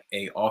select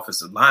a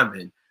offensive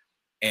lineman,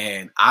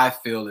 and I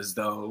feel as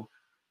though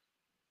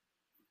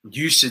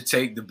you should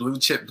take the blue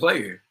chip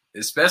player,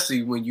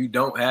 especially when you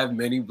don't have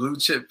many blue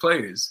chip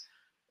players,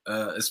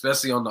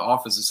 especially on the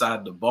offensive side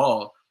of the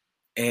ball.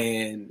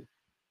 And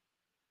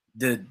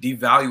the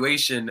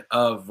devaluation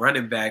of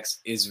running backs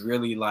is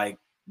really like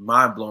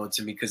mind blowing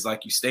to me, because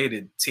like you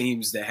stated,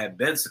 teams that have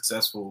been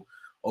successful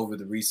over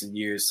the recent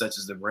years, such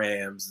as the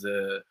Rams,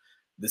 the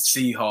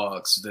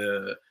Seahawks,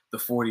 the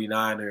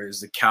 49ers,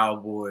 the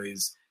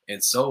Cowboys,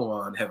 and so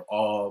on, have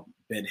all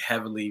been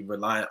heavily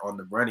reliant on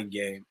the running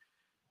game.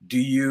 Do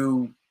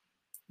you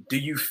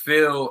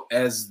feel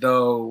as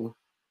though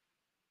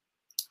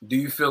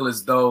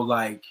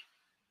like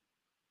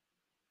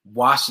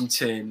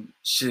Washington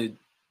should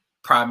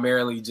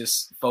primarily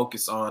just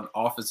focus on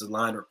offensive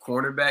line or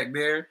cornerback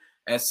there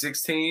at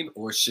 16,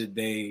 or should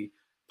they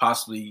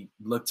possibly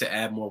look to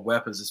add more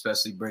weapons,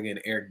 especially bringing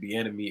Eric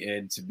Bieniemy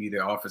in to be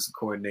their offensive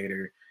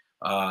coordinator?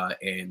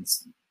 And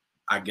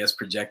I guess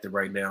projected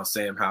right now,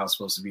 Sam Howell is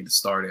supposed to be the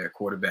starter at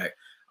quarterback.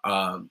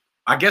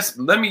 I guess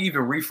let me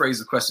even rephrase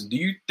the question. Do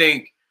you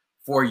think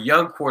for a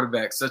young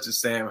quarterback such as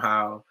Sam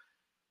Howell,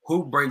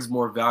 who brings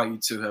more value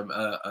to him,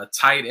 a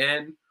tight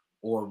end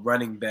or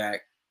running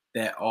back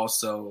that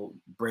also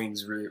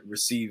brings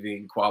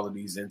receiving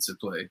qualities into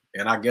play?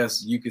 And I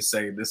guess you could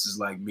say this is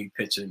like me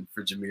pitching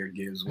for Jahmyr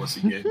Gibbs once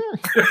again.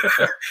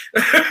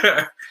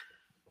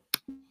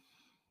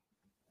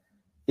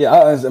 Yeah,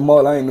 I didn't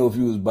know if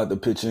you was about to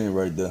pitch in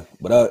right there,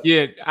 but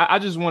I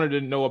just wanted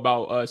to know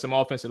about some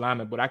offensive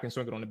linemen, but I can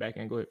swing it on the back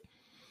end. Go ahead.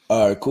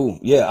 All right, cool.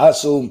 Yeah,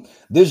 so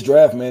this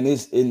draft, man,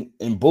 is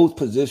in both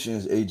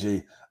positions,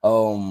 AJ.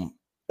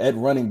 At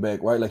running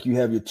back, right? Like you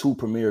have your 2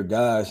 premier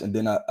guys, and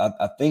then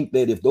I think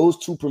that if those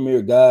 2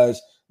 premier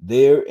guys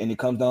there, and it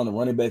comes down to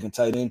running back and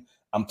tight end,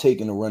 I'm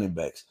taking the running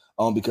backs.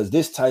 Because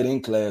this tight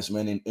end class,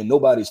 man, and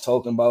nobody's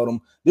talking about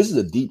them. This is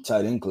a deep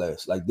tight end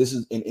class. Like this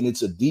is, and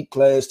it's a deep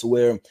class to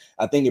where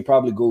I think it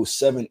probably goes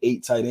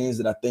 7-8 tight ends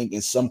that I think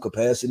in some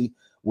capacity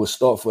will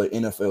start for an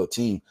NFL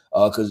team.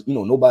 Because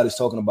nobody's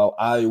talking about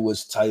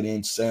Iowa's tight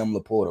end Sam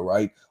Laporta,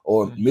 right?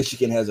 Or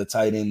Michigan has a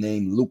tight end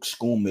named Luke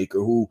Schoonmaker,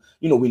 who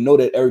we know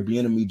that Eric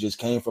Bieniemy just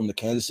came from the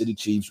Kansas City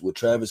Chiefs with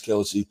Travis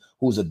Kelce,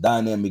 who's a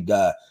dynamic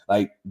guy.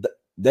 Like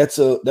that's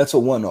a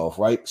one-off,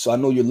 right? So I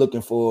know you're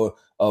looking for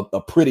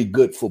a pretty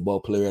good football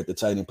player at the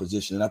tight end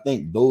position. And I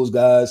think those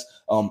guys,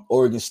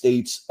 Oregon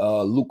State's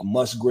Luke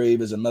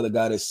Musgrave is another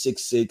guy that's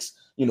 6'6",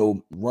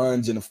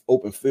 runs in the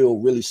open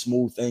field, really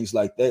smooth, things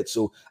like that.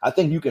 So I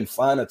think you can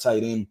find a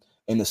tight end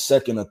in the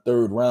 2nd or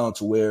 3rd round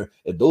to where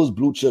if those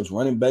blue chips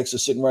running backs are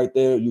sitting right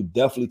there, you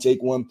definitely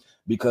take one,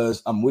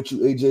 because I'm with you,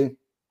 AJ.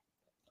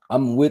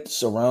 I'm with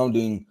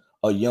surrounding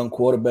a young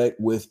quarterback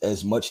with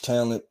as much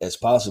talent as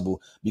possible,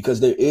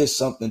 because there is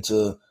something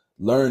to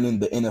learning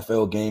the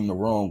NFL game the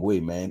wrong way,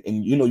 man.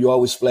 And, you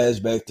always flash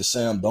back to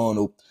Sam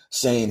Darnold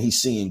saying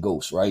he's seeing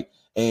ghosts, right?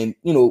 And,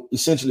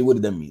 essentially what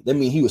did that mean? That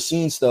means he was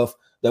seeing stuff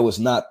that was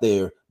not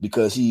there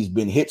because he's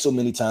been hit so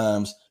many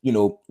times,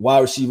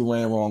 wide receiver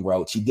ran wrong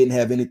routes. He didn't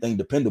have anything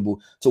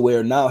dependable, to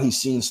where now he's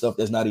seeing stuff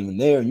that's not even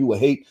there. And you would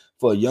hate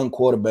for a young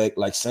quarterback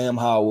like Sam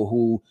Howell,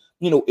 who,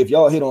 if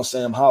y'all hit on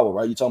Sam Howell,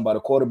 right, you're talking about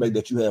a quarterback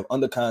that you have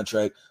under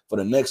contract for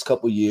the next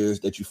couple of years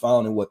that you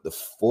found in the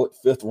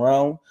 5th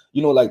round,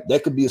 like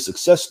that could be a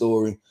success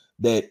story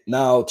that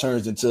now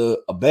turns into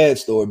a bad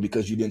story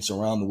because you didn't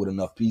surround them with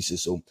enough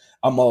pieces. So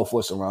I'm all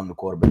for surrounding the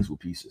quarterbacks with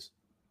pieces.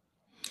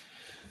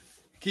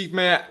 Keith,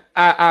 man,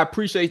 I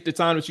appreciate the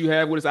time that you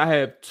have with us. I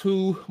have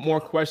 2 more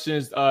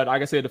questions.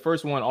 Like I said, the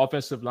first one,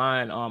 offensive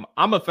line.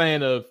 I'm a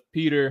fan of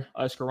Peter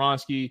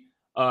Skoronski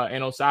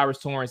and Osiris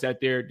Torrance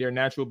at their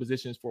natural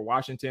positions for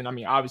Washington. I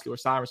mean, obviously,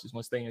 Osiris is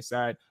going to stay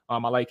inside. I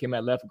like him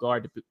at left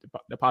guard,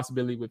 the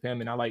possibility with him,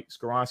 and I like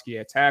Skoronski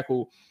at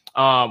tackle.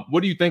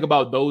 What do you think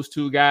about those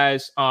 2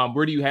 guys?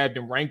 Where do you have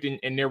them ranked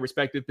in their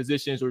respective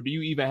positions, or do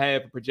you even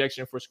have a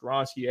projection for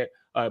Skoronski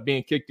at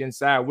being kicked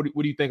inside? What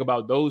do you think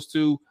about those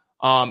 2?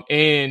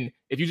 And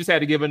if you just had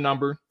to give a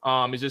number,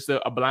 it's just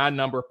a blind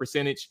number, a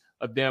percentage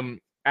of them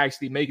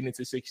actually making it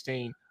to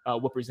 16.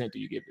 What percent do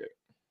you give there?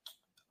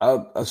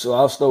 So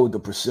I'll start with the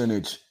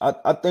percentage.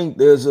 I think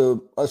there's a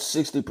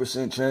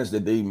 60% chance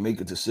that they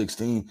make it to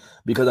 16,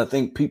 because I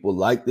think people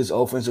like this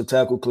offensive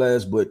tackle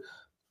class, but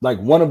like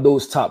one of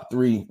those top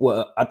 3,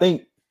 well, I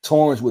think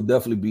Torrance would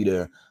definitely be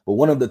there, but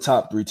one of the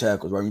top 3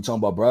 tackles, right? You're talking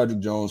about Broderick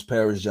Jones,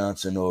 Paris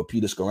Johnson, or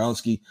Peter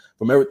Skoronski.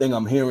 From everything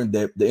I'm hearing,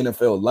 that the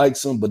NFL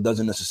likes him, but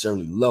doesn't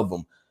necessarily love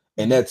him.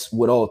 And that's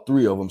with all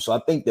 3 of them. So I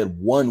think that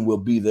one will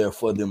be there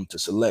for them to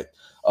select.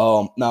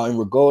 Now, in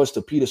regards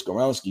to Peter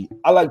Skoronski,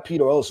 I like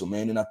Peter also,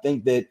 man. And I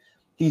think that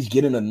he's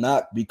getting a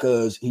knock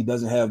because he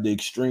doesn't have the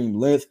extreme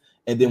length.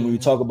 And then when you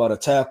talk about a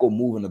tackle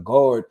moving a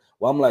guard,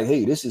 well, I'm like,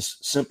 hey, this is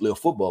simply a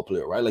football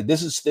player, right? Like,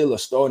 this is still a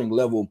starting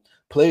level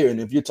player. And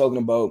if you're talking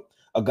about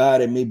a guy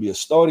that may be a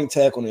starting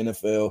tackle in the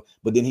NFL,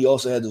 but then he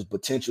also has this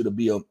potential to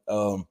be a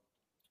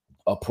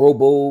Pro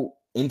Bowl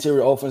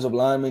interior offensive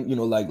lineman,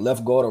 like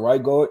left guard or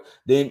right guard,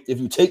 then if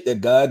you take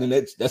that guy, then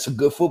that's a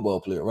good football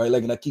player, right?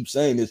 Like, and I keep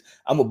saying this,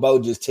 I'm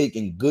about just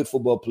taking good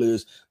football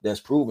players that's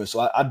proven.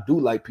 So I do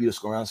like Peter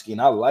Skoronski,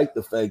 and I like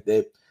the fact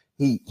that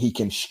he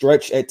can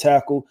stretch at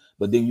tackle,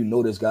 but then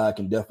this guy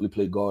can definitely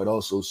play guard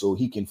also, so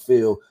he can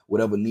fill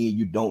whatever need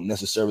you don't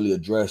necessarily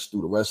address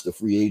through the rest of the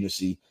free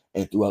agency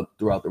and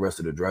throughout the rest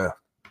of the draft.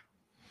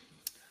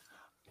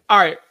 All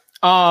right.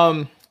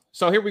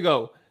 So here we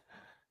go.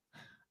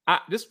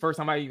 This is the first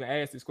time I even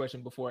asked this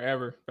question before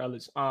ever,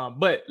 fellas.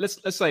 But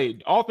let's say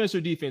offense or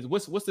defense.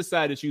 What's the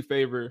side that you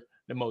favor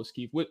the most,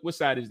 Keith? What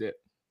side is that?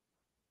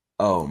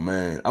 Oh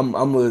man,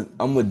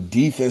 I'm a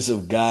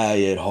defensive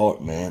guy at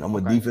heart, man. I'm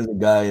a defensive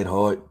guy at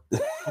heart.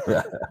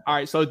 All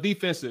right, so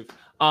defensive.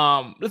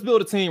 Let's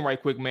build a team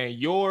right quick, man.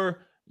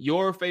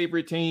 Your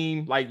favorite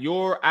team, like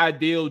your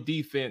ideal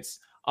defense.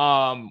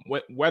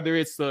 Whether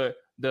it's the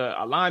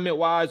alignment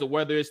wise or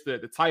whether it's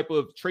the type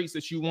of traits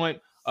that you want.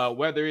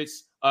 Whether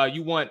it's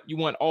you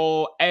want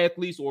all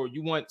athletes or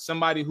you want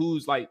somebody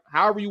who's like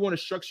however you want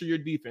to structure your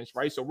defense,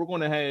 right? So we're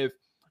going to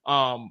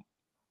have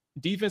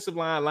defensive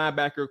line,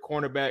 linebacker,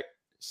 cornerback,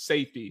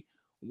 safety.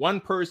 One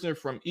person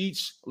from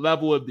each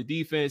level of the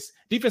defense.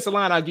 Defensive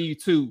line, I'll give you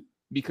 2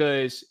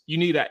 because you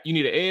need an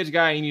edge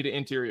guy, you need an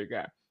interior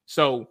guy.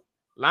 So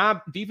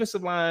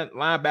defensive line,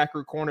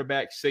 linebacker,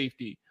 cornerback,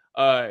 safety.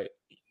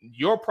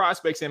 Your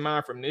prospects in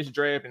mind from this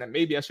draft, and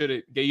maybe I should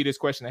have gave you this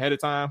question ahead of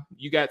time.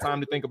 You got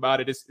time to think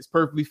about it. It's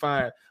perfectly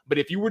fine. But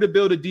if you were to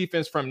build a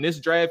defense from this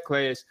draft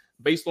class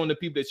based on the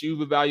people that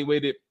you've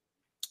evaluated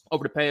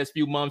over the past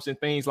few months and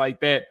things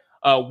like that,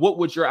 what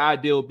would your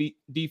ideal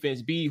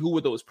defense be? Who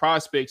would those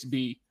prospects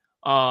be?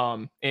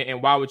 And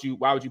why would you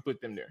put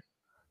them there?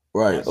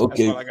 Right. That's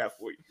okay. all I got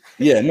for you.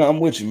 Yeah. No,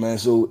 I'm with you, man.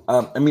 So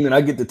and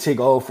I get to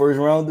take all first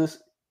rounders.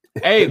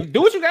 Hey,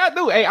 do what you gotta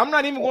do. Hey, I'm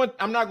not going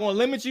to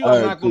limit you.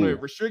 I'm not going to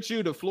restrict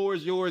you. The floor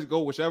is yours.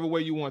 Go whichever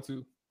way you want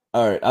to.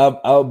 All right,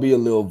 I'll be a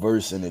little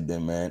versed in it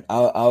then, man.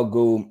 I'll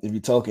go if you're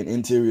talking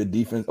interior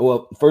defense.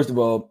 Well, first of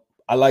all,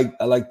 I like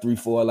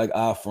 3-4. I like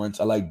eye fronts.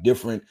 I like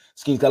different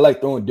schemes. I like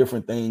throwing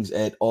different things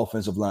at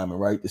offensive linemen,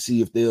 right? To see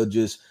if they'll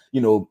just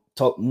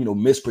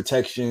miss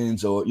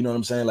protections or what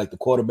I'm saying, like the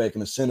quarterback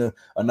and the center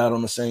are not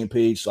on the same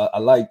page. So I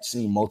like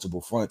seeing multiple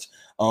fronts.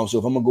 So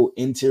if I'm gonna go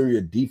interior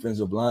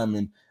defensive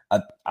lineman, I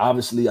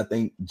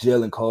think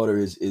Jalen Carter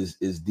is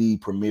the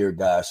premier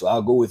guy. So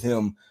I'll go with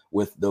him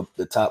with the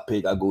top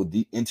pick. I go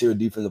interior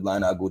defensive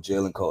line. I'll go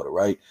Jalen Carter.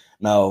 Right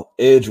now,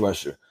 edge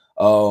rusher.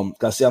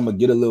 I say I'm gonna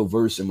get a little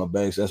verse in my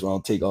bag, so that's why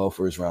I'll take all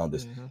first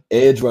rounders.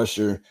 Edge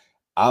rusher.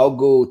 I'll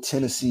go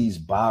Tennessee's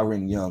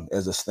Byron Young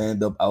as a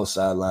stand-up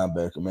outside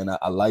linebacker. Man,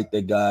 I like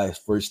that guy's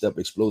first step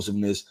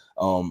explosiveness.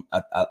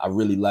 I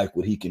really like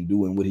what he can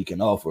do and what he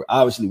can offer.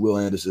 Obviously, Will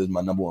Anderson is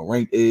my number 1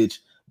 ranked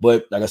edge.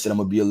 But like I said, I'm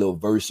going to be a little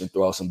versed and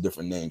throw out some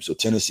different names. So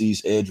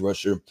Tennessee's edge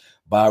rusher,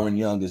 Byron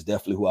Young is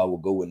definitely who I will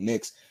go with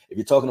next. If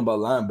you're talking about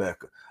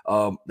linebacker,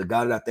 the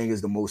guy that I think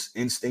is the most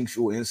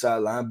instinctual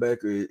inside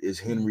linebacker is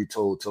Henry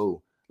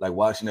To'o. Like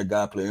watching that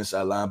guy play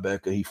inside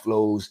linebacker, he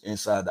flows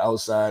inside the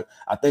outside.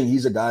 I think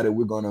he's a guy that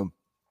we're going to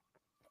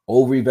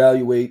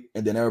over-evaluate,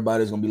 and then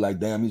everybody's going to be like,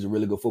 damn, he's a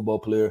really good football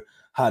player.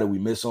 How did we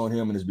miss on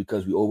him? And it's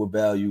because we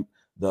overvalued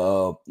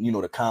the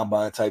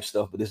combine type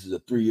stuff. But this is a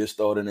 3-year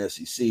starter in the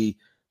SEC.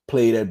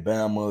 Played at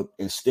Bama,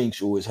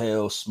 instinctual as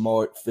hell,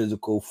 smart,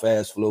 physical,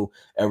 fast flow,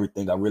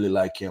 everything. I really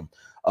like him.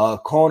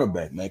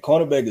 Cornerback, man.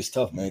 Cornerback is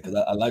tough, man, because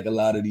I like a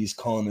lot of these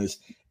corners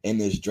in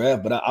this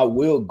draft. But I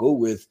will go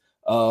with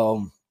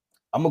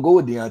I'm going to go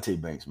with Deonte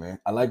Banks, man.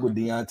 I like what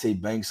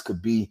Deonte Banks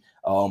could be.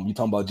 You're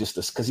talking about just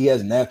because he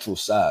has natural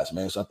size,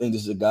 man. So I think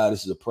this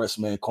is a press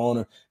man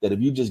corner that if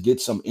you just get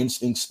some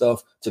instinct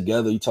stuff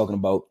together, you're talking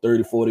about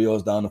 30, 40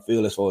 yards down the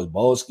field as far as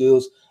ball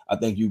skills, I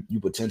think you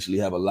potentially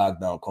have a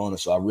lockdown corner.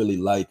 So I really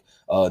like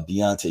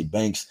Deonte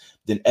Banks.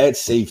 Then at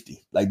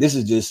safety, like this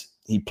is just,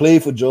 he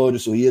played for Georgia,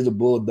 so he is a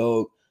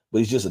bulldog, but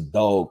he's just a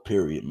dog,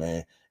 period,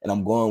 man. And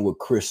I'm going with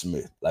Chris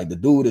Smith. Like the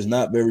dude is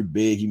not very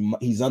big.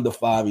 He's under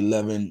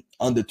 5'11",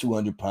 under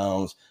 200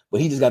 pounds,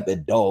 but he just got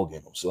that dog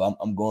in him. So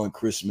I'm going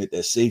Chris Smith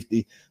at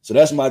safety. So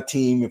that's my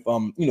team. If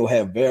I'm,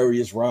 have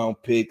various round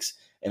picks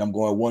and I'm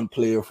going one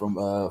player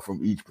from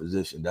each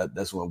position,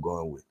 that's what I'm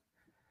going with.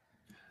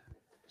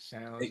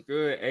 Sounds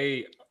good.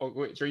 Hey,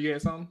 wait, sure you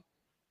had something?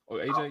 Oh,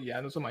 AJ? Yeah,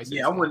 I know somebody said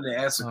something. I wanted to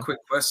ask a quick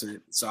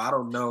question. So I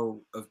don't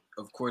know,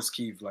 of course,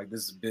 Keith, like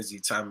this is a busy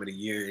time of the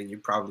year and you're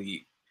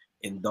probably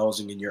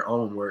indulging in your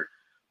own work.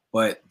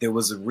 But there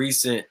was a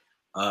recent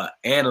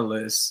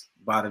analyst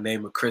by the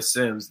name of Chris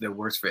Sims that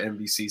works for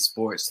NBC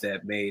Sports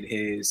that made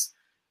his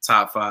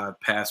top 5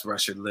 pass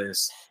rusher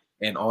list.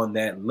 And on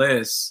that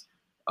list,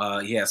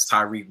 he has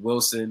Tyreek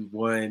Wilson,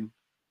 1.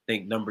 I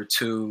think number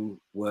 2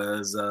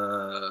 was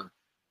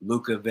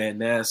Luka Van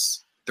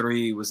Ness.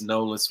 3 was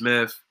Nolan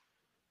Smith.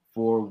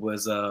 4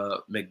 was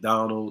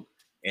McDonald.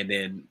 And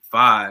then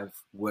 5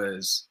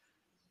 was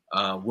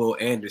Will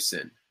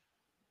Anderson.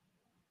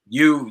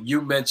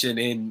 You mentioned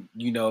in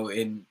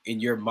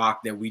your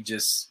mock that we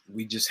just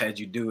had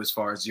you do as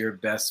far as your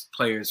best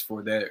players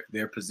for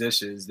their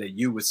positions that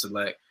you would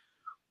select.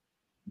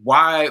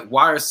 Why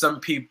are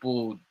some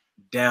people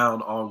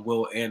down on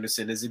Will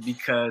Anderson? Is it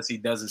because he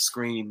doesn't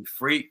scream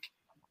freak,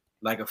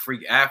 like a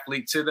freak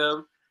athlete to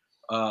them?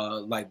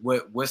 Like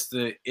what's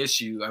the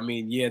issue? I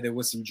mean, yeah, there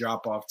was some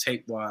drop off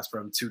tape wise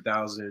from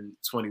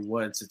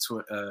 2021 to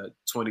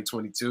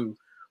 2022,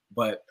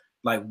 but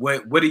like,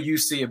 what do you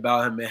see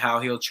about him and how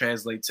he'll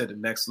translate to the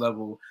next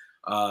level?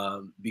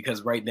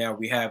 Because right now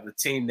we have a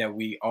team that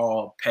we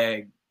all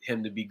pegged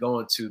him to be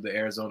going to, the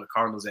Arizona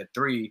Cardinals at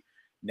 3,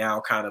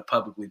 now kind of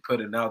publicly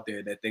putting out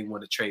there that they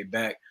want to trade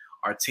back.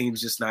 Our team's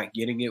just not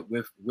getting it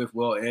with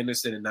Will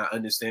Anderson and not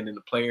understanding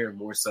the player, and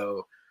more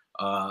so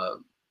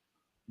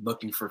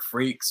looking for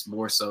freaks,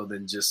 more so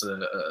than just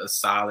a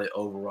solid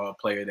overall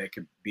player that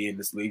could be in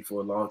this league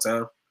for a long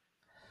time.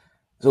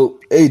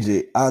 So,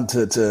 AJ,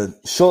 to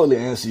shortly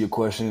answer your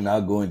question, and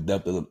I'll go in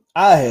depth a little.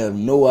 I have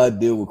no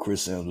idea what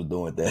Chris Sims was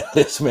doing with that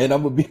list, man.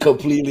 I'm going to be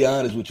completely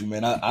honest with you,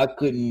 man. I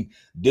couldn't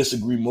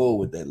disagree more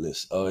with that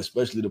list,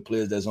 especially the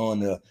players that's on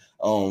there,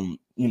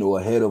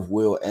 ahead of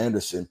Will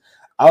Anderson.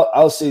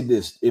 I'll say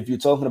this. If you're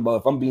talking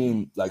about, if I'm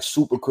being like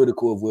super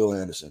critical of Will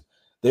Anderson,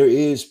 there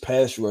is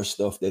pass rush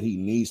stuff that he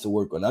needs to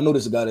work on. I know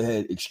this is a guy that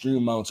had extreme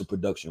amounts of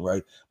production,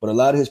 right? But a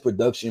lot of his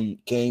production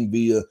came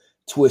via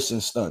twists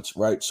and stunts,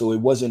 right? So it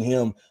wasn't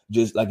him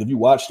just like, if you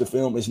watch the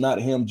film, it's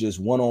not him just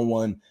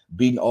one-on-one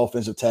beating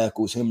offensive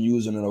tackles, him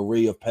using an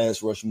array of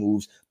pass rush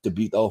moves to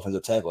beat the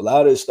offensive tackle. A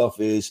lot of this stuff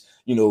is,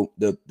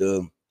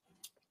 the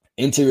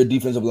interior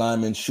defensive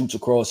lineman shoots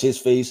across his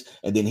face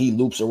and then he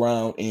loops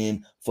around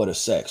in for the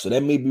sack. So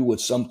that may be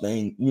with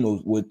something,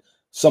 with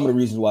some of the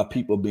reasons why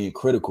people are being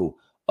critical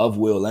of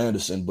Will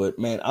Anderson. But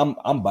man,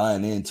 I'm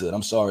buying into it.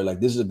 I'm sorry.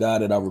 Like, this is a guy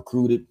that I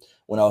recruited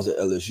when I was at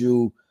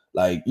LSU.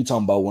 Like, you're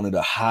talking about one of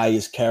the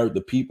highest character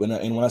people.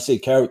 And when I say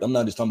character, I'm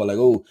not just talking about like,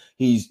 oh,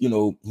 he's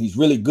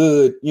really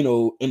good, in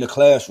the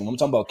classroom. I'm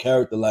talking about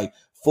character, like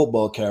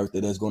football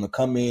character that's going to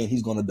come in.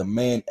 He's going to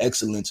demand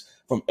excellence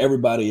from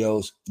everybody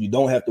else. You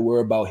don't have to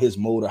worry about his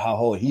mode or how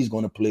hard he's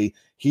going to play.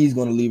 He's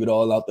going to leave it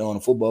all out there on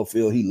the football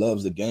field. He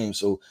loves the game.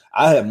 So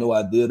I have no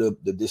idea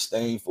the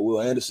disdain for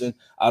Will Anderson.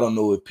 I don't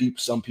know if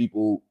some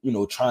people,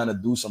 trying to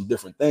do some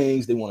different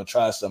things. They want to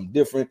try something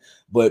different.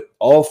 But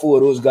all 4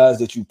 of those guys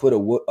that you put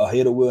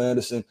ahead of Will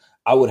Anderson,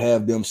 I would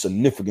have them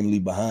significantly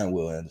behind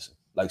Will Anderson,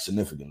 like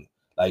significantly.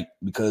 Like,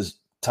 because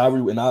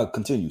Tyree, and I'll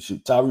continue,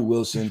 Tyree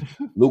Wilson,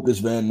 Lucas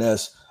Van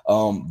Ness,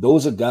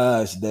 those are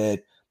guys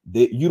that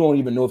you don't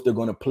even know if they're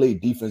going to play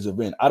defensive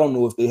end. I don't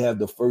know if they have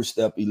the first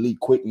step elite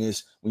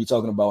quickness when you're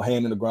talking about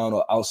hand in the ground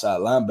or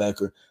outside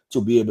linebacker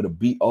to be able to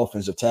beat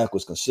offensive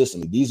tackles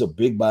consistently. These are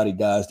big body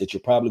guys that you're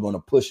probably going to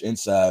push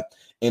inside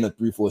in a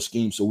 3-4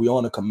 scheme. So we're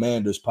on a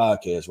Commanders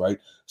podcast, right?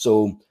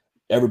 So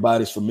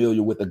everybody's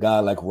familiar with a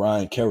guy like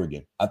Ryan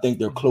Kerrigan. I think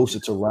they're closer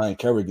to Ryan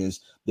Kerrigan's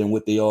than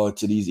what they are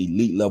to these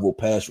elite level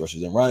pass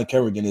rushers. And Ryan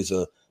Kerrigan is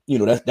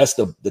that's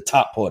the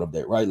top part of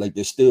that, right? Like,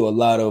 there's still a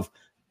lot of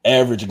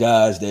average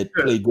guys that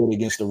play good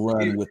against the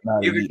run with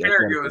not elite. Even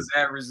Kerrigan was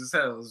average as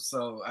hell.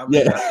 So I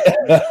mean,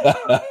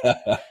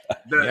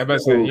 you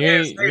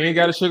ain't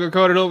got to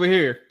sugarcoat it over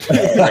here.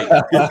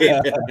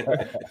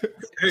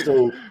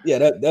 So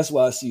yeah, that's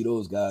why I see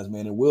those guys,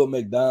 man. And Will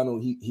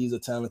McDonald, he's a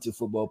talented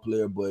football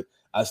player, but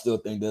I still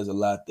think there's a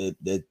lot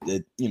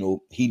that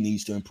he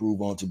needs to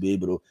improve on to be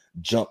able to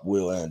jump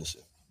Will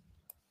Anderson.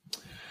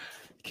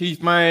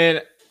 Keith, man,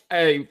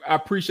 hey, I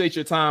appreciate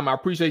your time. I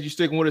appreciate you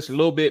sticking with us a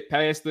little bit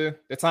past the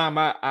time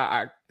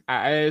I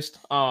asked.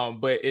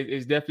 But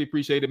it's definitely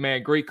appreciated,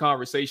 man. Great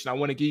conversation. I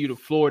want to give you the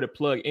floor to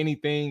plug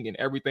anything and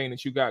everything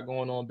that you got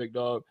going on, big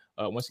dog.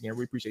 Once again,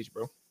 we appreciate you,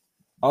 bro.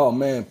 Oh,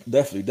 man,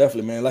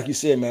 definitely, man. Like you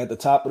said, man, at the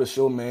top of the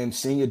show, man,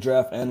 senior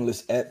draft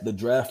analyst at the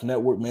Draft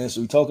Network, man.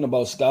 So we're talking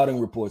about scouting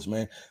reports,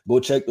 man. Go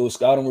check those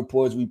scouting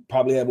reports. We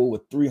probably have over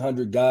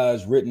 300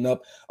 guys written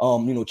up.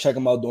 Check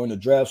them out during the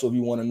draft. So if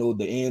you want to know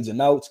the ins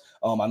and outs,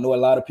 I know a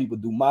lot of people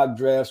do mock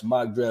draft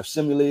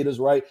simulators,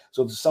 right?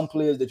 So if there's some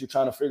players that you're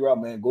trying to figure out,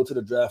 man, go to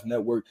the Draft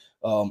Network.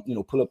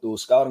 Pull up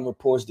those scouting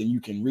reports. Then you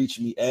can reach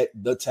me at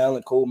The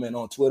Talent Coleman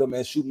on Twitter,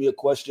 man. Shoot me a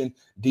question,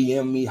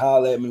 DM me,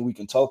 holler at me. We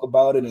can talk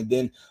about it. And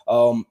then,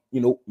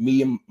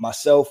 me and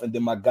myself, and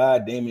then my guy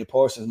Damian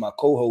Parsons, my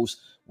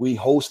co-host, we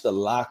host the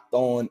Locked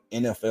On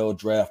NFL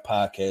Draft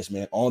podcast,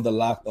 man, on the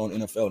Locked On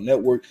NFL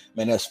Network.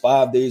 Man, that's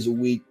 5 days a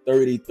week,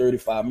 30,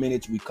 35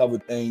 minutes. We cover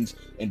things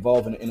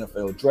involving the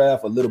NFL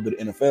draft, a little bit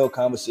of NFL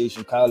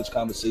conversation, college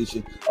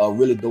conversation, a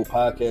really dope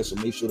podcast. So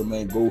make sure to,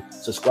 man, go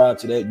subscribe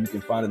to that. You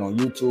can find it on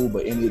YouTube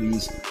or any of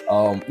these,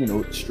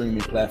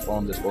 streaming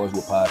platforms as far as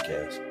with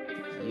podcasts.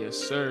 Yes,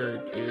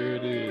 sir. There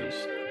it is.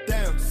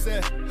 Down,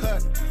 set,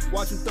 hut,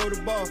 watch him throw the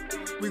ball.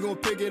 We gon'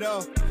 pick it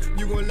off.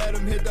 You gon' let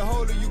him hit the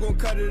hole or you gon'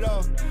 cut it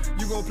off.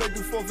 You gon' play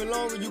through fourth and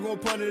long or you gon'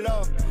 punt it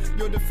off.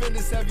 Your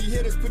defenders, heavy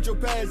hitters, put your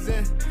pads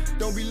in.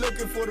 Don't be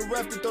looking for the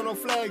ref to throw no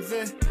flags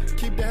in.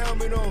 Keep the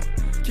helmet on,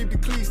 keep the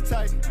cleats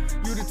tight.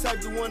 You the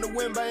type to want to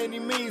win by any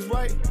means,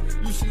 right?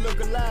 You should look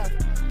alive.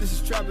 This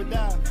is Trap or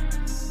Dive.